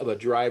good of a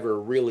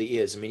driver really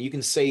is. I mean, you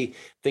can say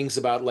things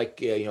about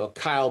like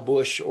Kyle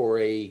Busch or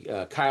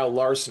a Kyle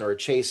Larson or a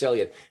Chase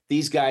Elliott.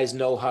 These guys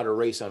know how to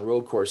race on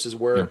road courses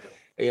where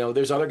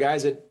there's other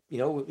guys that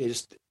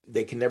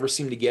they can never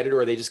seem to get it,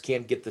 or they just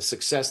can't get the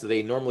success that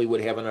they normally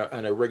would have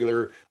on a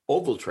regular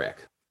oval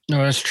track. No,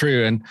 that's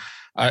true, and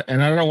I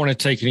don't want to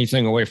take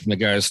anything away from the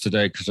guys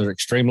today because they're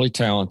extremely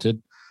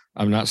talented.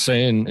 I'm not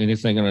saying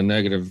anything in a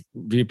negative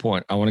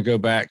viewpoint. I want to go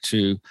back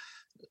to,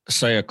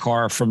 say, a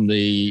car from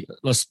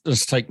let's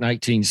take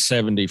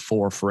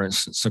 1974, for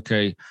instance.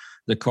 Okay.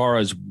 The car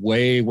is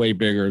way, way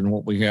bigger than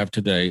what we have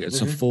today.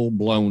 It's a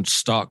full-blown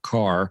stock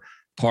car.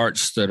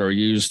 Parts that are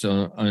used in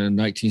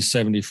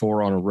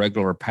 1974 on a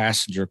regular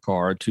passenger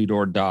car, a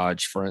 2-door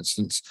Dodge, for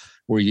instance,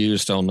 were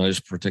used on those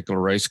particular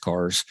race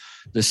cars.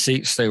 The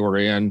seats they were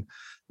in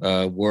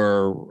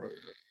were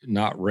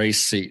not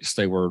race seats.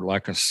 They were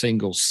like a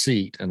single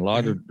seat. And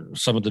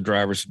some of the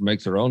drivers would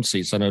make their own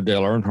seats. I know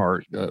Dale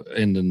Earnhardt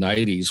in the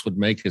 90s would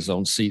make his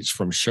own seats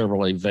from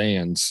Chevrolet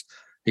vans.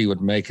 He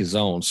would make his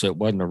own. So it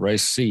wasn't a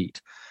race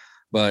seat.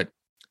 But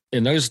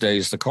in those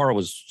days, the car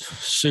was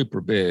super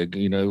big,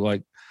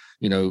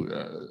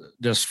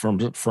 just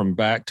from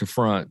back to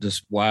front,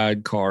 just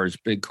wide cars,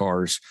 big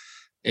cars.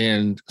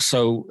 And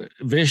so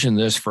vision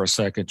this for a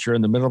second. You're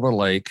in the middle of a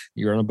lake.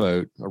 You're on a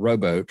boat, a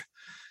rowboat,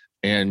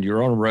 and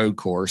you're on a road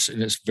course,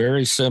 and it's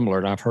very similar.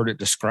 And I've heard it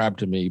described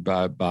to me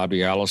by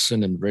Bobby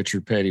Allison and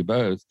Richard Petty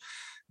both,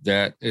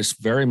 that it's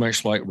very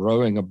much like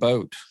rowing a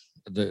boat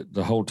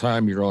the whole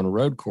time you're on a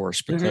road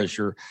course, because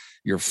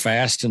you're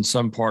fast in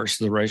some parts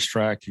of the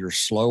racetrack, you're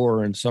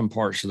slower in some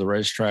parts of the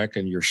racetrack,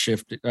 and you're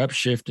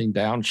upshifting,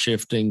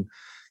 downshifting,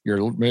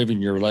 you're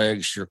moving your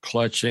legs, you're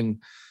clutching,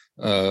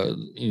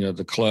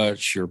 the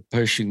clutch, you're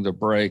pushing the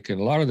brake,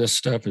 and a lot of this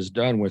stuff is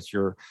done with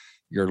your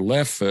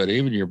left foot.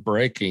 Even your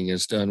braking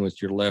is done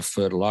with your left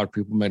foot. A lot of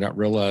people may not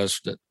realize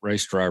that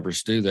race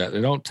drivers do that.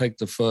 They don't take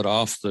the foot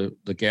off the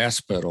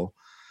gas pedal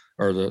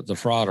or the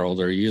throttle.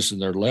 They're using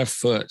their left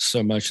foot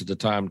so much of the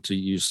time to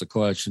use the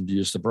clutch and to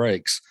use the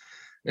brakes.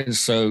 And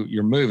so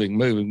you're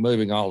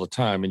moving all the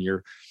time, and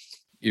you're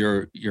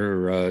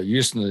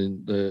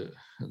using the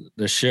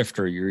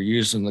shifter, you're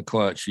using the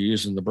clutch, you're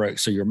using the brake.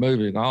 So you're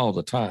moving all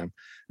the time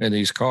in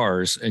these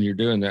cars, and you're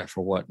doing that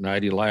for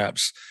 90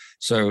 laps.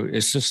 So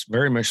it's just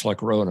very much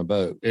like rowing a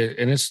boat.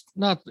 It's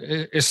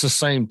the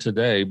same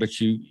today, but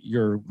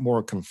you're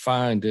more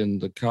confined in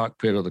the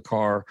cockpit of the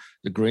car,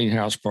 the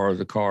greenhouse part of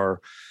the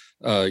car.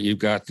 You've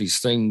got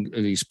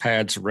these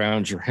pads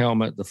around your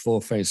helmet, the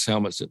full face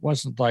helmets. It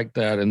wasn't like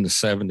that in the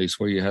 70s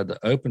where you had the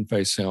open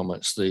face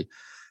helmets. You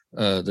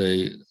had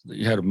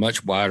a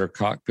much wider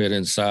cockpit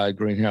inside,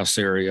 greenhouse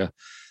area.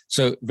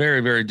 So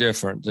very, very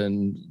different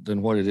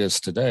than what it is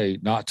today.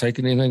 Not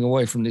taking anything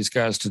away from these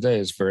guys today.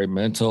 It's very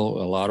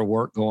mental, a lot of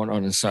work going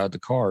on inside the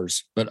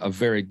cars, but a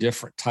very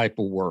different type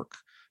of work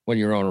when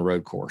you're on a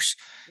road course.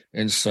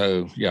 And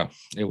so, yeah,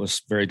 it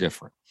was very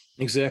different.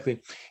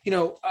 Exactly.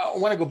 I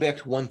want to go back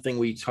to one thing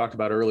we talked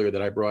about earlier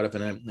that I brought up,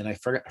 and I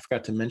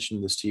forgot to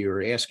mention this to you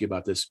or ask you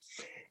about this.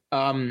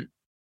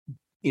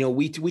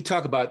 We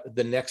talk about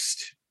the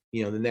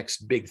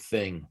next big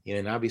thing,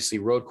 and obviously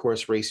road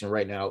course racing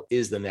right now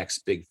is the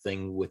next big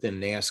thing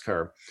within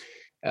NASCAR.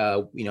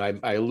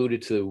 I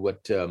alluded to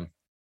what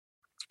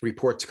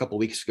reports a couple of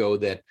weeks ago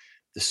that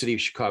the city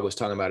of Chicago was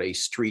talking about a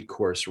street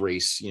course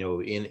race,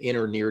 in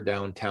or near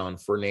downtown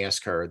for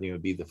NASCAR.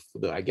 It'd be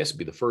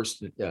the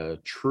first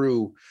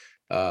true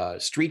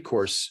street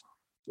course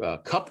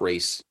cup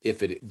race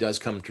if it does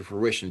come to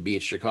fruition, be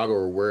it Chicago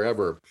or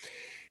wherever.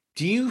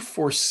 Do you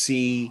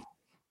foresee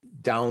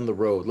down the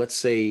road, let's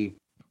say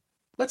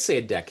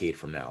a decade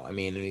from now? I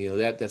mean,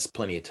 that's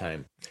plenty of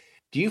time.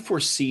 Do you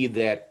foresee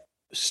that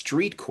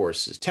street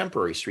courses,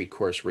 temporary street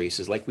course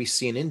races like we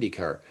see in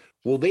IndyCar,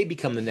 will they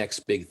become the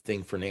next big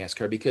thing for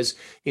NASCAR? Because,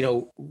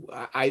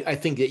 I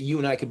think that you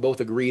and I could both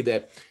agree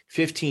that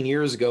 15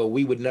 years ago,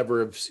 we would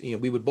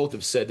both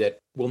have said that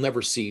we'll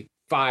never see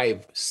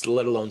 5,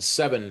 let alone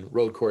 7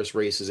 road course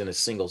races in a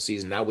single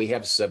season. Now we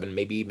have 7,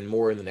 maybe even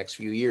more in the next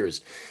few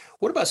years.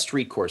 What about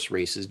street course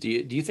races? Do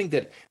you think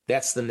that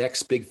that's the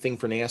next big thing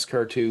for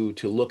NASCAR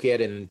to look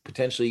at, and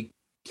potentially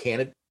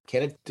can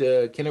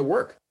it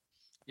work?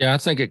 Yeah, I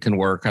think it can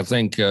work. I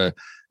think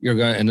you're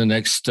going in the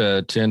next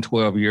 10,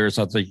 12 years.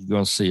 I think you're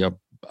going to see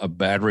a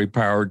battery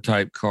powered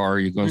type car.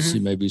 You're going to see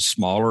maybe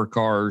smaller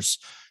cars.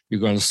 You're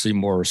going to see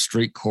more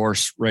street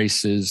course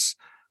races.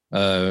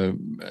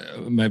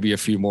 Maybe a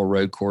few more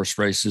road course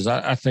races.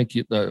 I think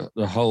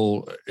the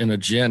whole in a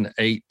Gen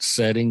 8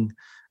 setting,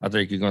 I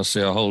think you're going to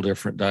see a whole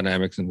different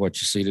dynamic than what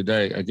you see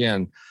today.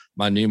 Again,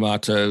 my new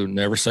motto,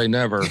 never say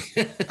never.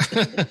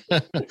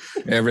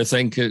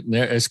 Everything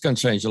it's going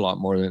to change a lot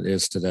more than it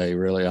is today.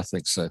 Really. I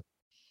think so.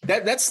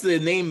 That's the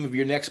name of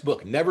your next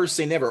book. Never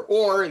say never.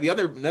 Or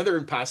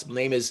another possible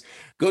name is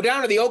Go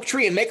Down to the Oak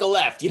Tree and Make a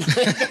Left.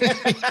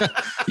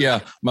 Yeah.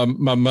 My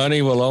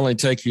money will only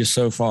take you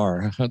so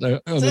far.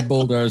 The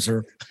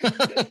bulldozer.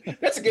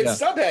 That's a good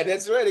subhead.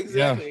 That's right.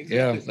 Exactly.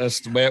 Yeah. That's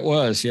the way it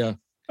was. Yeah.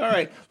 All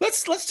right,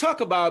 let's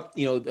talk about,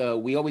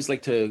 we always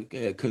like to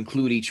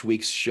conclude each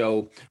week's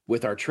show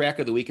with our track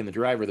of the week and the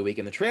driver of the week.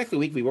 And the track of the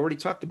week, we've already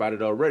talked about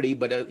it already,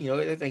 but, I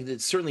think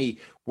it's certainly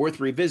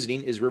worth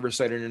revisiting is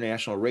Riverside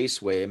International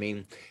Raceway. I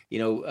mean,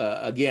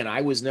 again,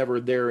 I was never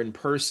there in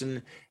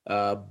person,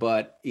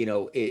 but,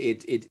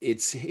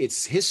 its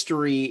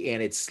history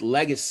and its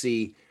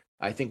legacy,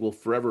 I think, will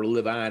forever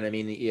live on. I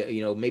mean,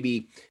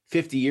 maybe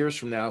 50 years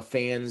from now,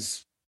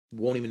 fans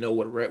won't even know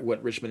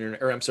what Richmond,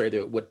 or I'm sorry,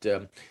 what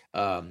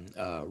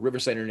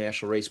Riverside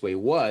International Raceway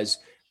was,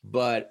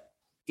 but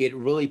it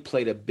really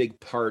played a big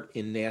part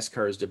in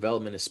NASCAR's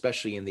development,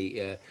 especially in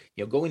the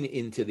going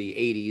into the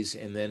 80s,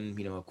 and then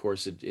of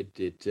course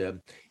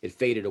it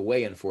faded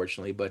away,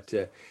 unfortunately. But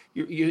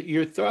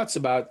your thoughts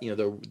about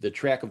the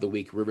track of the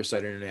week,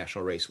 Riverside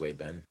International Raceway,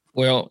 Ben?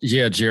 Well,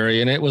 yeah,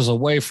 Jerry, and it was a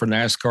way for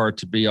NASCAR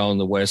to be on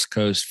the West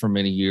Coast for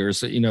many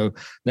years.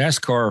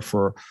 NASCAR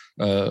for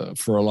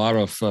a lot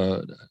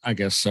of, I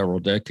guess, several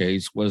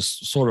decades was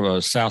sort of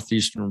a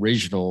southeastern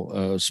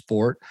regional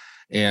sport.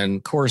 And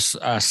of course,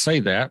 I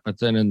say that, but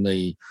then in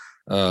the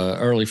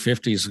early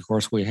 50s, of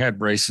course, we had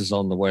races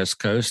on the West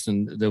Coast,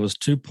 and there was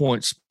 2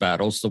 points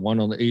battles, the one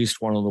on the East,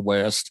 one on the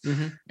West,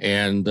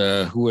 and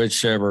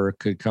whichever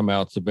could come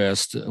out the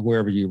best,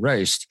 wherever you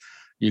raced.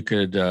 You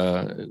could,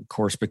 of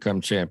course, become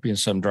champion.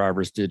 Some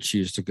drivers did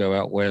choose to go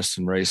out west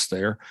and race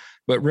there.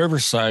 But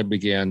Riverside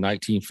began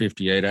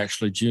 1958,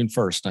 actually June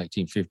 1st,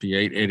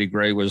 1958. Eddie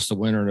Gray was the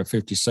winner in a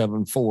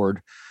 57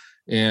 Ford.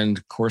 And,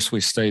 of course, we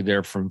stayed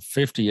there from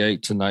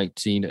 58 to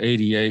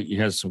 1988.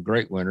 You had some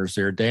great winners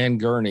there. Dan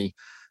Gurney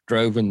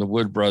drove in the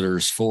Wood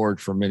Brothers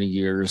Ford for many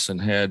years and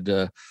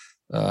had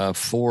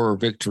 4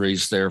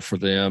 victories there for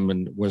them,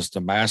 and was the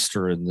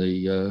master in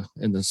the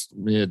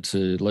mid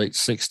to late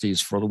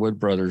 60s for the Wood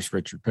Brothers.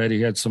 Richard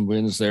Petty had some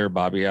wins there.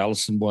 Bobby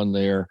Allison won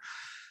there.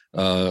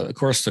 Of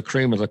course, the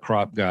cream of the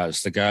crop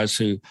guys, the guys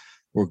who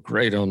were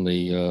great on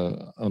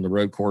the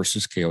road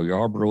courses. Cale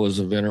Yarborough was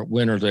a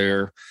winner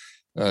there.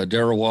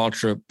 Darrell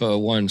Waltrip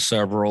won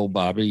several.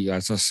 Bobby,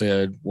 as I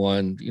said,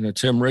 won.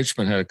 Tim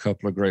Richmond had a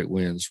couple of great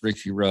wins.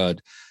 Ricky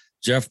Rudd,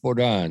 Jeff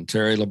Bodine,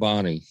 Terry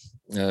Labonte.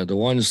 The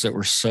ones that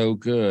were so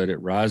good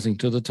at rising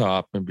to the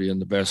top and being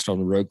the best on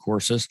the road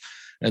courses.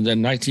 And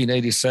then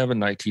 1987,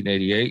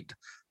 1988,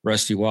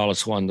 Rusty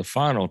Wallace won the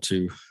final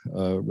 2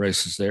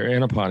 races there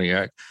in a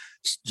Pontiac.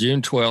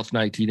 June 12th,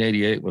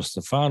 1988 was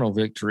the final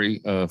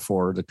victory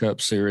for the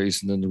Cup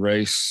Series. And then the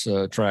race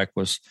track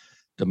was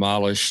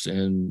demolished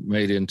and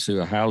made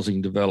into a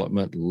housing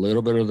development. A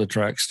little bit of the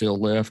track still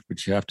left,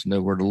 but you have to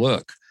know where to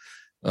look.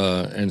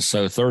 And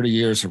so 30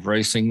 years of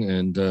racing,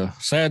 and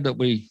sad that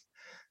we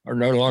are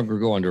no longer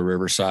going to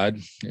Riverside.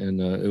 And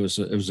it was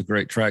a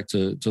great track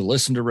to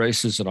listen to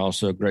races, and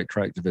also a great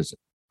track to visit.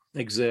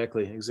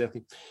 Exactly.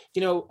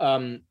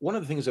 One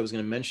of the things I was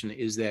going to mention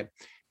is that,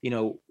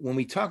 when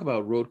we talk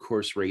about road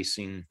course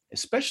racing,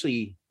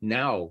 especially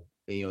now,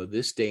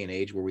 this day and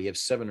age where we have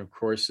 7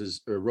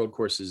 road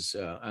courses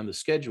on the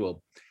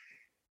schedule,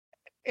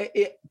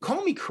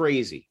 call me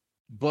crazy,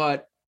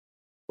 but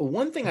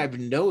one thing I've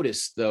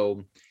noticed,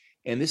 though,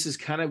 and this is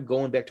kind of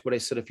going back to what I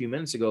said a few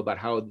minutes ago about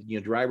how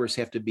drivers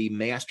have to be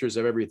masters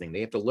of everything.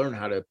 They have to learn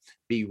how to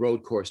be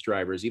road course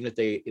drivers. Even if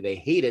they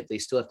hate it, they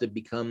still have to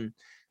become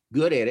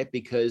good at it,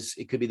 because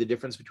it could be the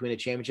difference between a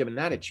championship and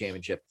not a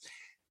championship.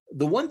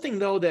 The one thing,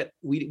 though, that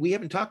we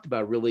haven't talked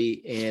about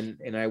really,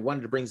 and I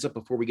wanted to bring this up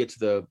before we get to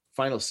the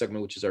final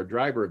segment, which is our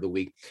driver of the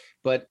week.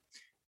 But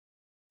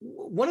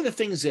one of the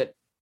things that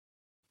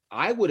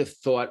I would have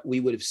thought we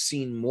would have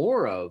seen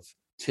more of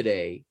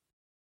today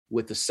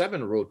with the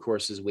 7 road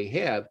courses we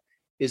have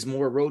is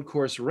more road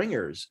course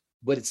ringers,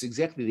 but it's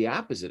exactly the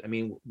opposite. I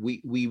mean,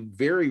 we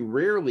very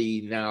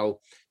rarely now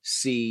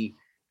see,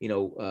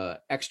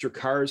 extra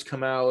cars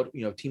come out,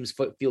 teams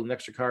field an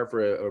extra car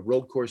for a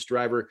road course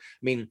driver.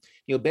 I mean,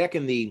 back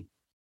in the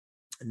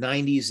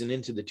 90s and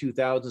into the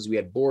 2000s, we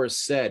had Boris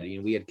Said,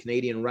 we had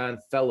Canadian Ron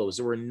Fellows.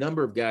 There were a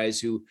number of guys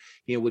who,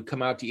 would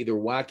come out to either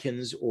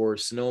Watkins or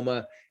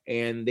Sonoma,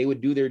 and they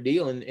would do their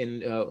deal.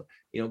 And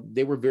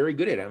they were very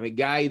good at it. I mean, a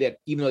guy that,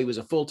 even though he was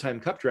a full-time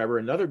Cup driver,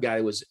 another guy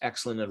who was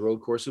excellent on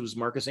road course, it was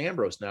Marcus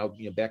Ambrose, now,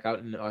 back out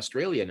in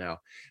Australia now.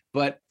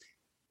 But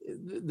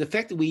the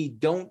fact that we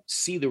don't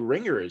see the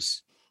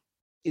ringers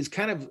is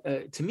kind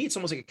of, to me, it's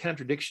almost like a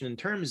contradiction in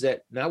terms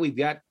that now we've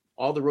got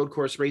all the road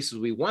course races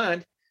we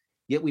want,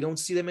 yet we don't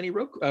see that many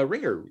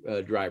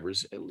ringer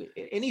drivers.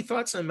 Any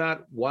thoughts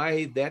about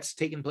why that's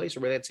taking place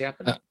or why that's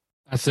happened?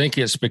 I think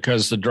it's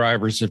because the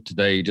drivers of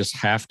today just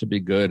have to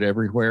be good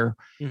everywhere.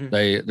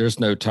 There's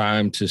no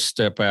time to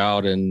step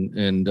out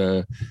and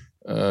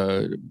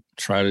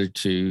try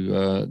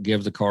to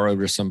give the car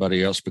over to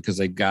somebody else, because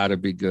they got to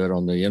be good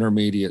on the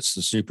intermediates,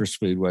 the super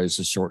speedways,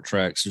 the short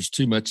tracks. There's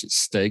too much at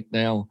stake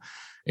now.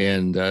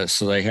 And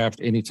so they have,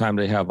 anytime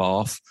they have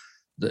off,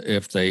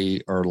 if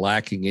they are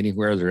lacking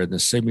anywhere, they're in the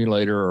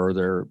simulator or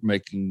they're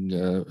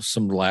making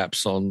some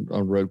laps on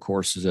road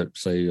courses at,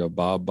 say, a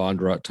Bob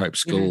Bondurant type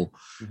school,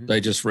 they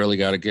just really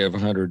got to give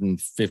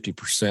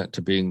 150%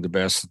 to being the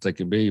best that they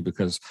can be,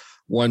 because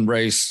one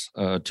race,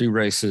 two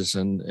races,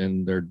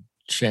 and their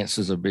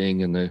chances of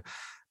being in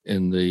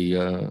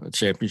the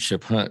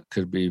championship hunt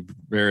could be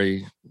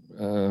very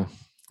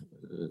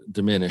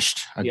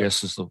diminished, I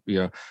guess is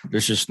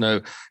there's just no,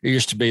 it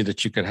used to be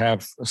that you could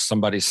have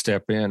somebody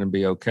step in and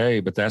be okay,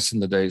 but that's in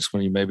the days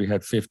when you maybe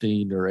had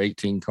 15 or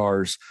 18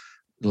 cars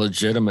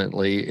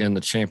legitimately in the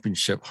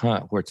championship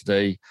hunt, where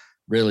today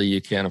really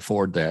you can't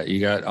afford that. You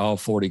got all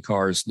 40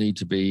 cars need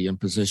to be in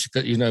position,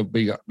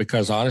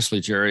 because honestly,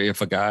 Jerry,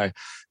 if a guy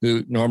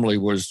who normally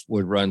would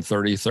run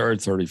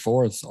 33rd,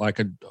 34th,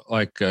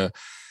 like a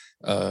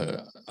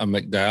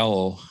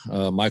McDowell,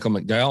 Michael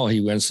McDowell,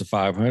 he wins the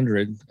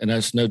 500, and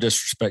that's no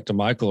disrespect to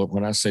Michael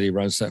when I said he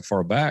runs that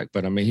far back,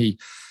 but I mean he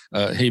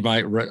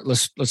might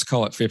let's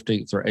call it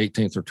 15th or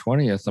 18th or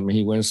 20th. I mean,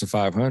 he wins the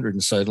 500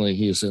 and suddenly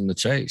he is in the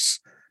chase.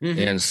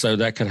 And so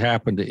that could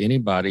happen to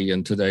anybody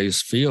in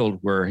today's field,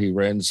 where he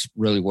runs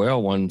really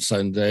well one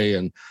Sunday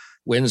and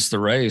wins the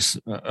race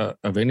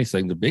of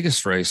anything, the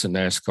biggest race in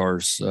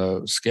NASCAR's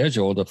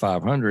schedule, the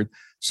 500.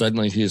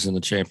 Suddenly he's in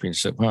the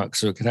championship hunt.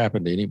 So it could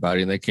happen to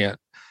anybody, and they can't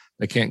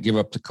give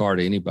up the car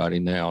to anybody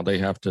now. They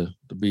have to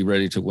be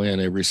ready to win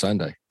every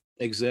Sunday.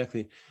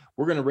 Exactly.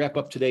 We're going to wrap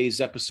up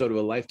today's episode of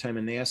A Lifetime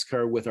in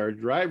NASCAR with our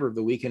driver of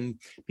the week. And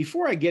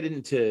before I get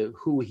into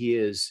who he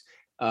is,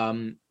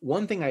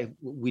 one thing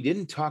we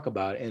didn't talk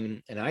about,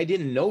 and I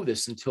didn't know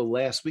this until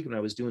last week when I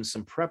was doing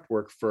some prep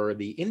work for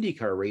the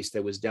IndyCar race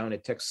that was down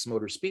at Texas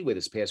Motor Speedway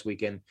this past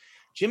weekend.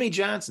 Jimmie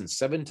Johnson,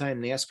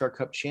 7-time NASCAR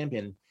Cup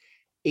champion,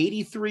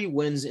 83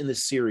 wins in the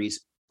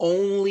series,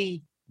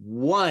 only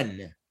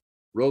one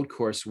road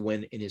course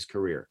win in his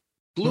career.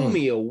 Blew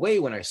me away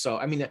when I saw.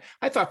 I mean,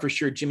 I thought for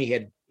sure Jimmy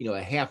had, a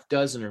half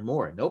dozen or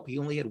more. Nope, he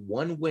only had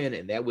one win,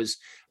 and that was,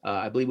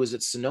 I believe, was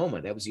at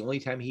Sonoma. That was the only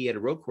time he had a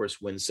road course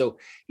win. So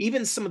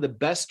even some of the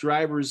best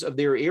drivers of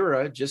their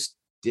era just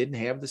didn't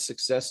have the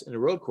success in a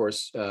road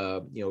course,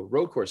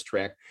 road course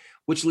track.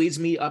 Which leads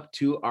me up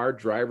to our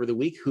driver of the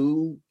week,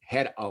 who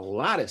had a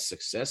lot of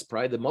success,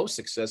 probably the most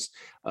success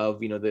of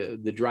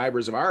the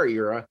drivers of our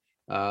era.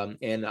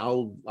 And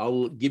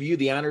I'll give you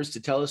the honors to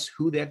tell us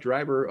who that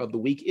driver of the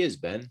week is,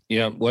 Ben.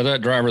 Yeah, well,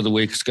 that driver of the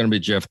week is going to be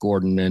Jeff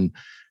Gordon, and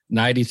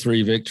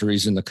 93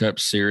 victories in the Cup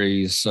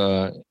Series,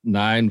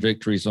 9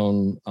 victories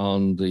on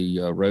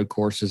the road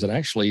courses. It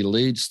actually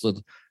leads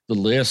the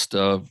list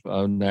of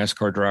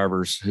NASCAR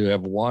drivers who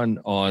have won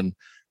on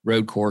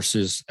road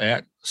courses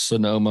at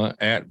Sonoma,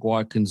 at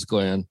Watkins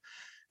Glen,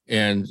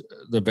 and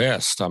the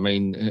best. I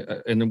mean,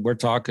 and we're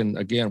talking,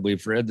 again,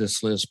 we've read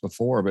this list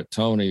before, but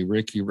Tony,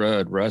 Ricky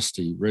Rudd,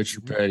 Rusty,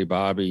 Richard Petty,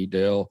 Bobby,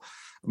 Dale,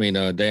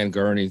 Dan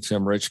Gurney,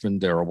 Tim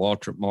Richmond, Darrell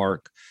Waltrip,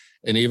 Mark,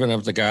 and even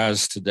of the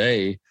guys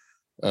today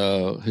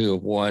who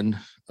have won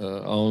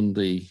on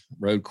the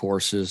road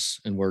courses.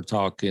 And we're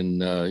talking,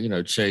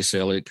 Chase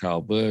Elliott,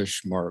 Kyle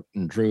Busch,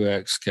 Martin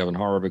Truex, Kevin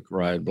Harvick,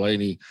 Ryan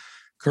Blaney,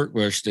 Kurt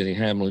Busch, Denny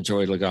Hamlin,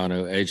 Joey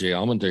Logano, AJ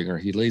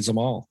Allmendinger. He leads them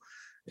all.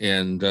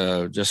 And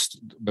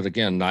but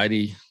again,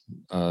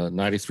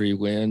 93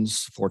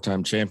 wins,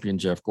 4-time champion,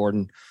 Jeff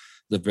Gordon,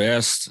 the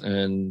best.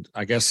 And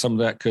I guess some of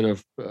that could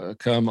have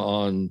come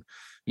on,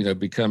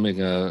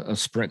 becoming a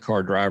sprint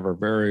car driver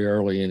very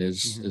early in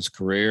his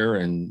career,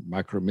 and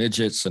micro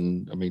midgets.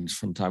 And I mean,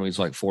 from the time he's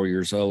like 4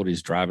 years old,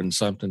 he's driving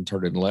something,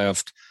 turning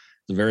left,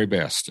 the very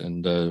best.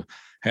 And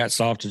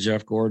hats off to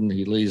Jeff Gordon.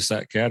 He leads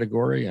that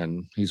category,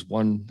 and he's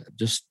won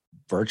just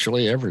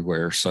virtually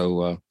everywhere.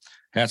 So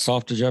hats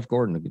off to Jeff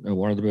Gordon,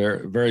 one of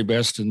the very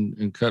best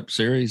in Cup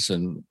Series,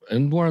 and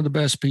one of the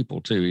best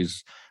people too.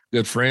 He's a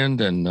good friend,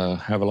 and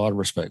have a lot of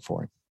respect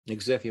for him.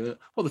 Exactly.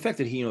 Well, the fact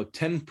that he,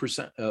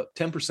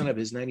 10% of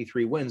his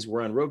 93 wins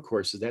were on road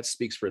courses, that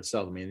speaks for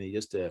itself. I mean, he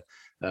just,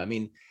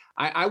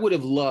 I would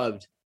have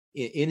loved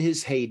in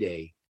his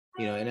heyday,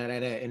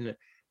 and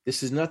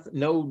this is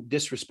no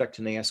disrespect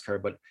to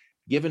NASCAR, but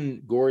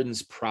given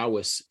Gordon's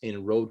prowess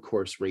in road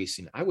course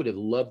racing, I would have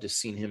loved to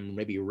seen him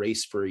maybe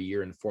race for a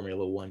year in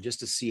Formula One, just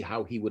to see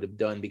how he would have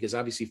done, because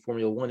obviously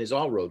Formula One is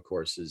all road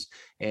courses,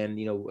 and,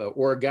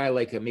 or a guy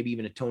like maybe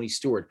even a Tony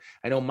Stewart.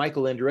 I know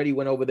Michael Andretti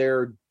went over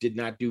there, did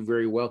not do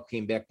very well,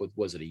 came back with,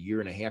 was it a year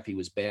and a half he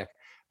was back?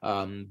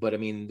 But I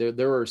mean,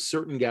 there are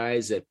certain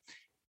guys that,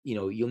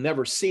 you'll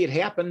never see it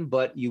happen,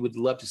 but you would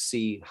love to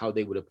see how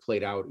they would have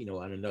played out,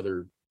 on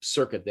another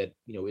circuit that,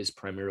 is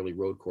primarily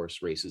road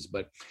course races.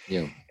 But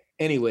yeah.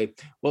 Anyway,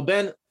 well,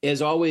 Ben,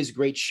 as always,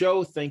 great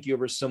show. Thank you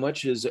ever so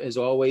much, as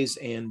always.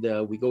 And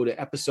we go to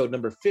episode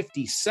number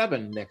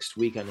 57 next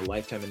week on the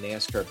Lifetime in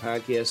NASCAR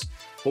podcast.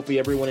 Hopefully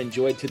everyone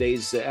enjoyed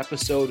today's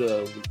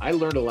episode. I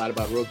learned a lot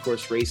about road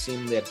course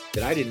racing that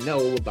I didn't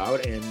know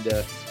about, and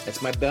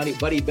that's my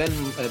buddy Ben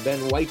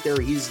White there.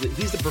 He's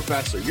the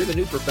professor. You're the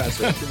new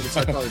professor. I'm going to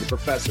start calling you the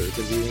professor.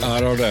 I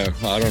don't know,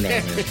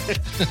 man.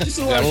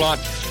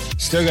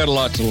 Still got a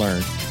lot to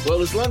learn.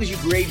 Well, as long as you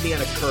grade me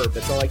on a curve,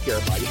 that's all I care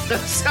about.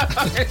 So,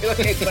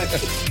 anyway,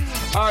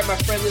 all right, my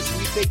friend, listen,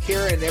 you take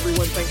care, and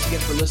everyone, thanks again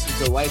for listening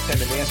to the Lifetime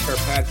in NASCAR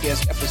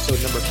podcast,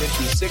 episode number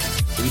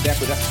 56. We'll be back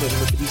with episode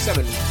number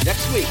 57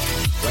 next week,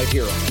 right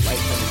here on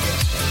Lifetime in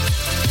NASCAR.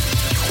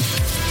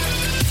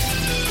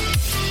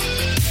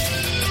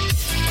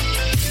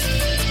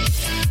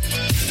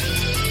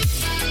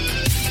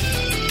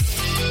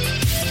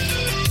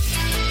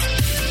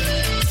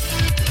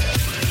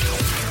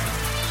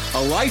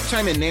 A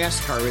Lifetime in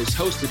NASCAR is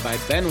hosted by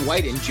Ben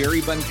White and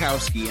Jerry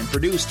Bonkowski and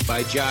produced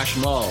by Josh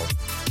Mull.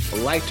 A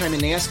Lifetime in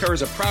NASCAR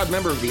is a proud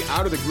member of the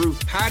Out of the Groove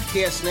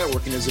Podcast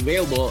Network and is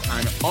available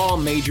on all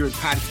major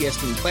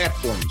podcasting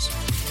platforms.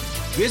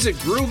 Visit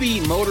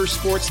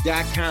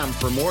GroovyMotorsports.com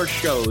for more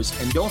shows,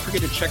 and don't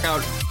forget to check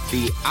out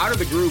the Out of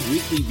the Groove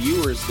Weekly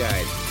Viewers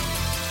Guide.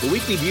 The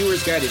Weekly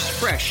Viewers Guide is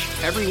fresh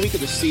every week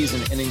of the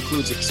season and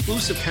includes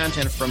exclusive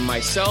content from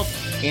myself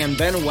and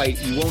Ben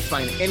White you won't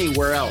find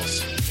anywhere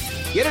else.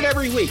 Get it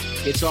every week.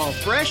 It's all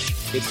fresh,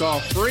 it's all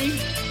free,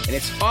 and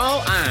it's all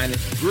on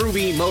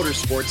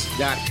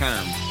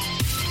GroovyMotorsports.com.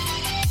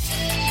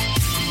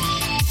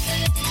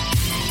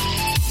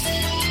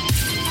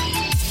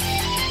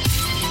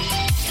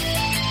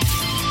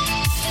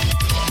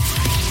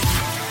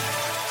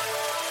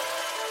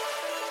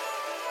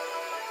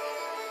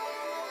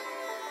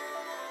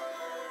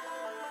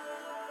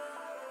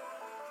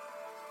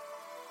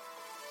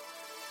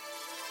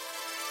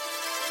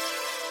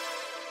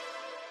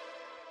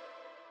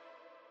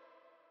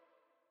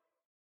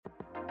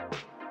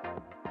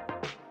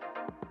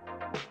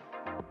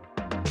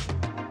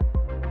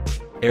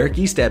 Eric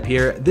Estep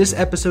here. This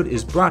episode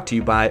is brought to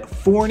you by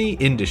Forney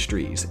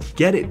Industries.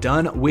 Get it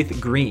done with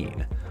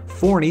green.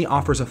 Forney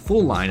offers a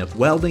full line of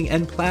welding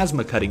and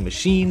plasma cutting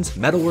machines,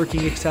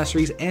 metalworking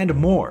accessories, and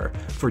more.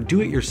 For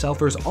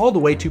do-it-yourselfers all the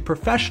way to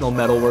professional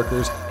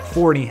metalworkers,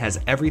 Forney has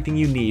everything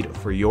you need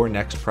for your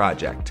next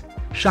project.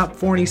 Shop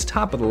Forney's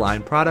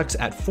top-of-the-line products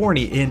at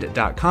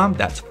forneyInd.com.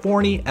 That's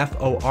Forney,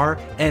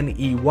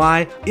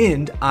 F-O-R-N-E-Y,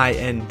 Ind,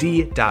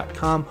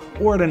 I-N-D.com,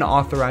 or at an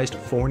authorized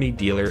Forney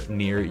dealer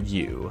near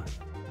you.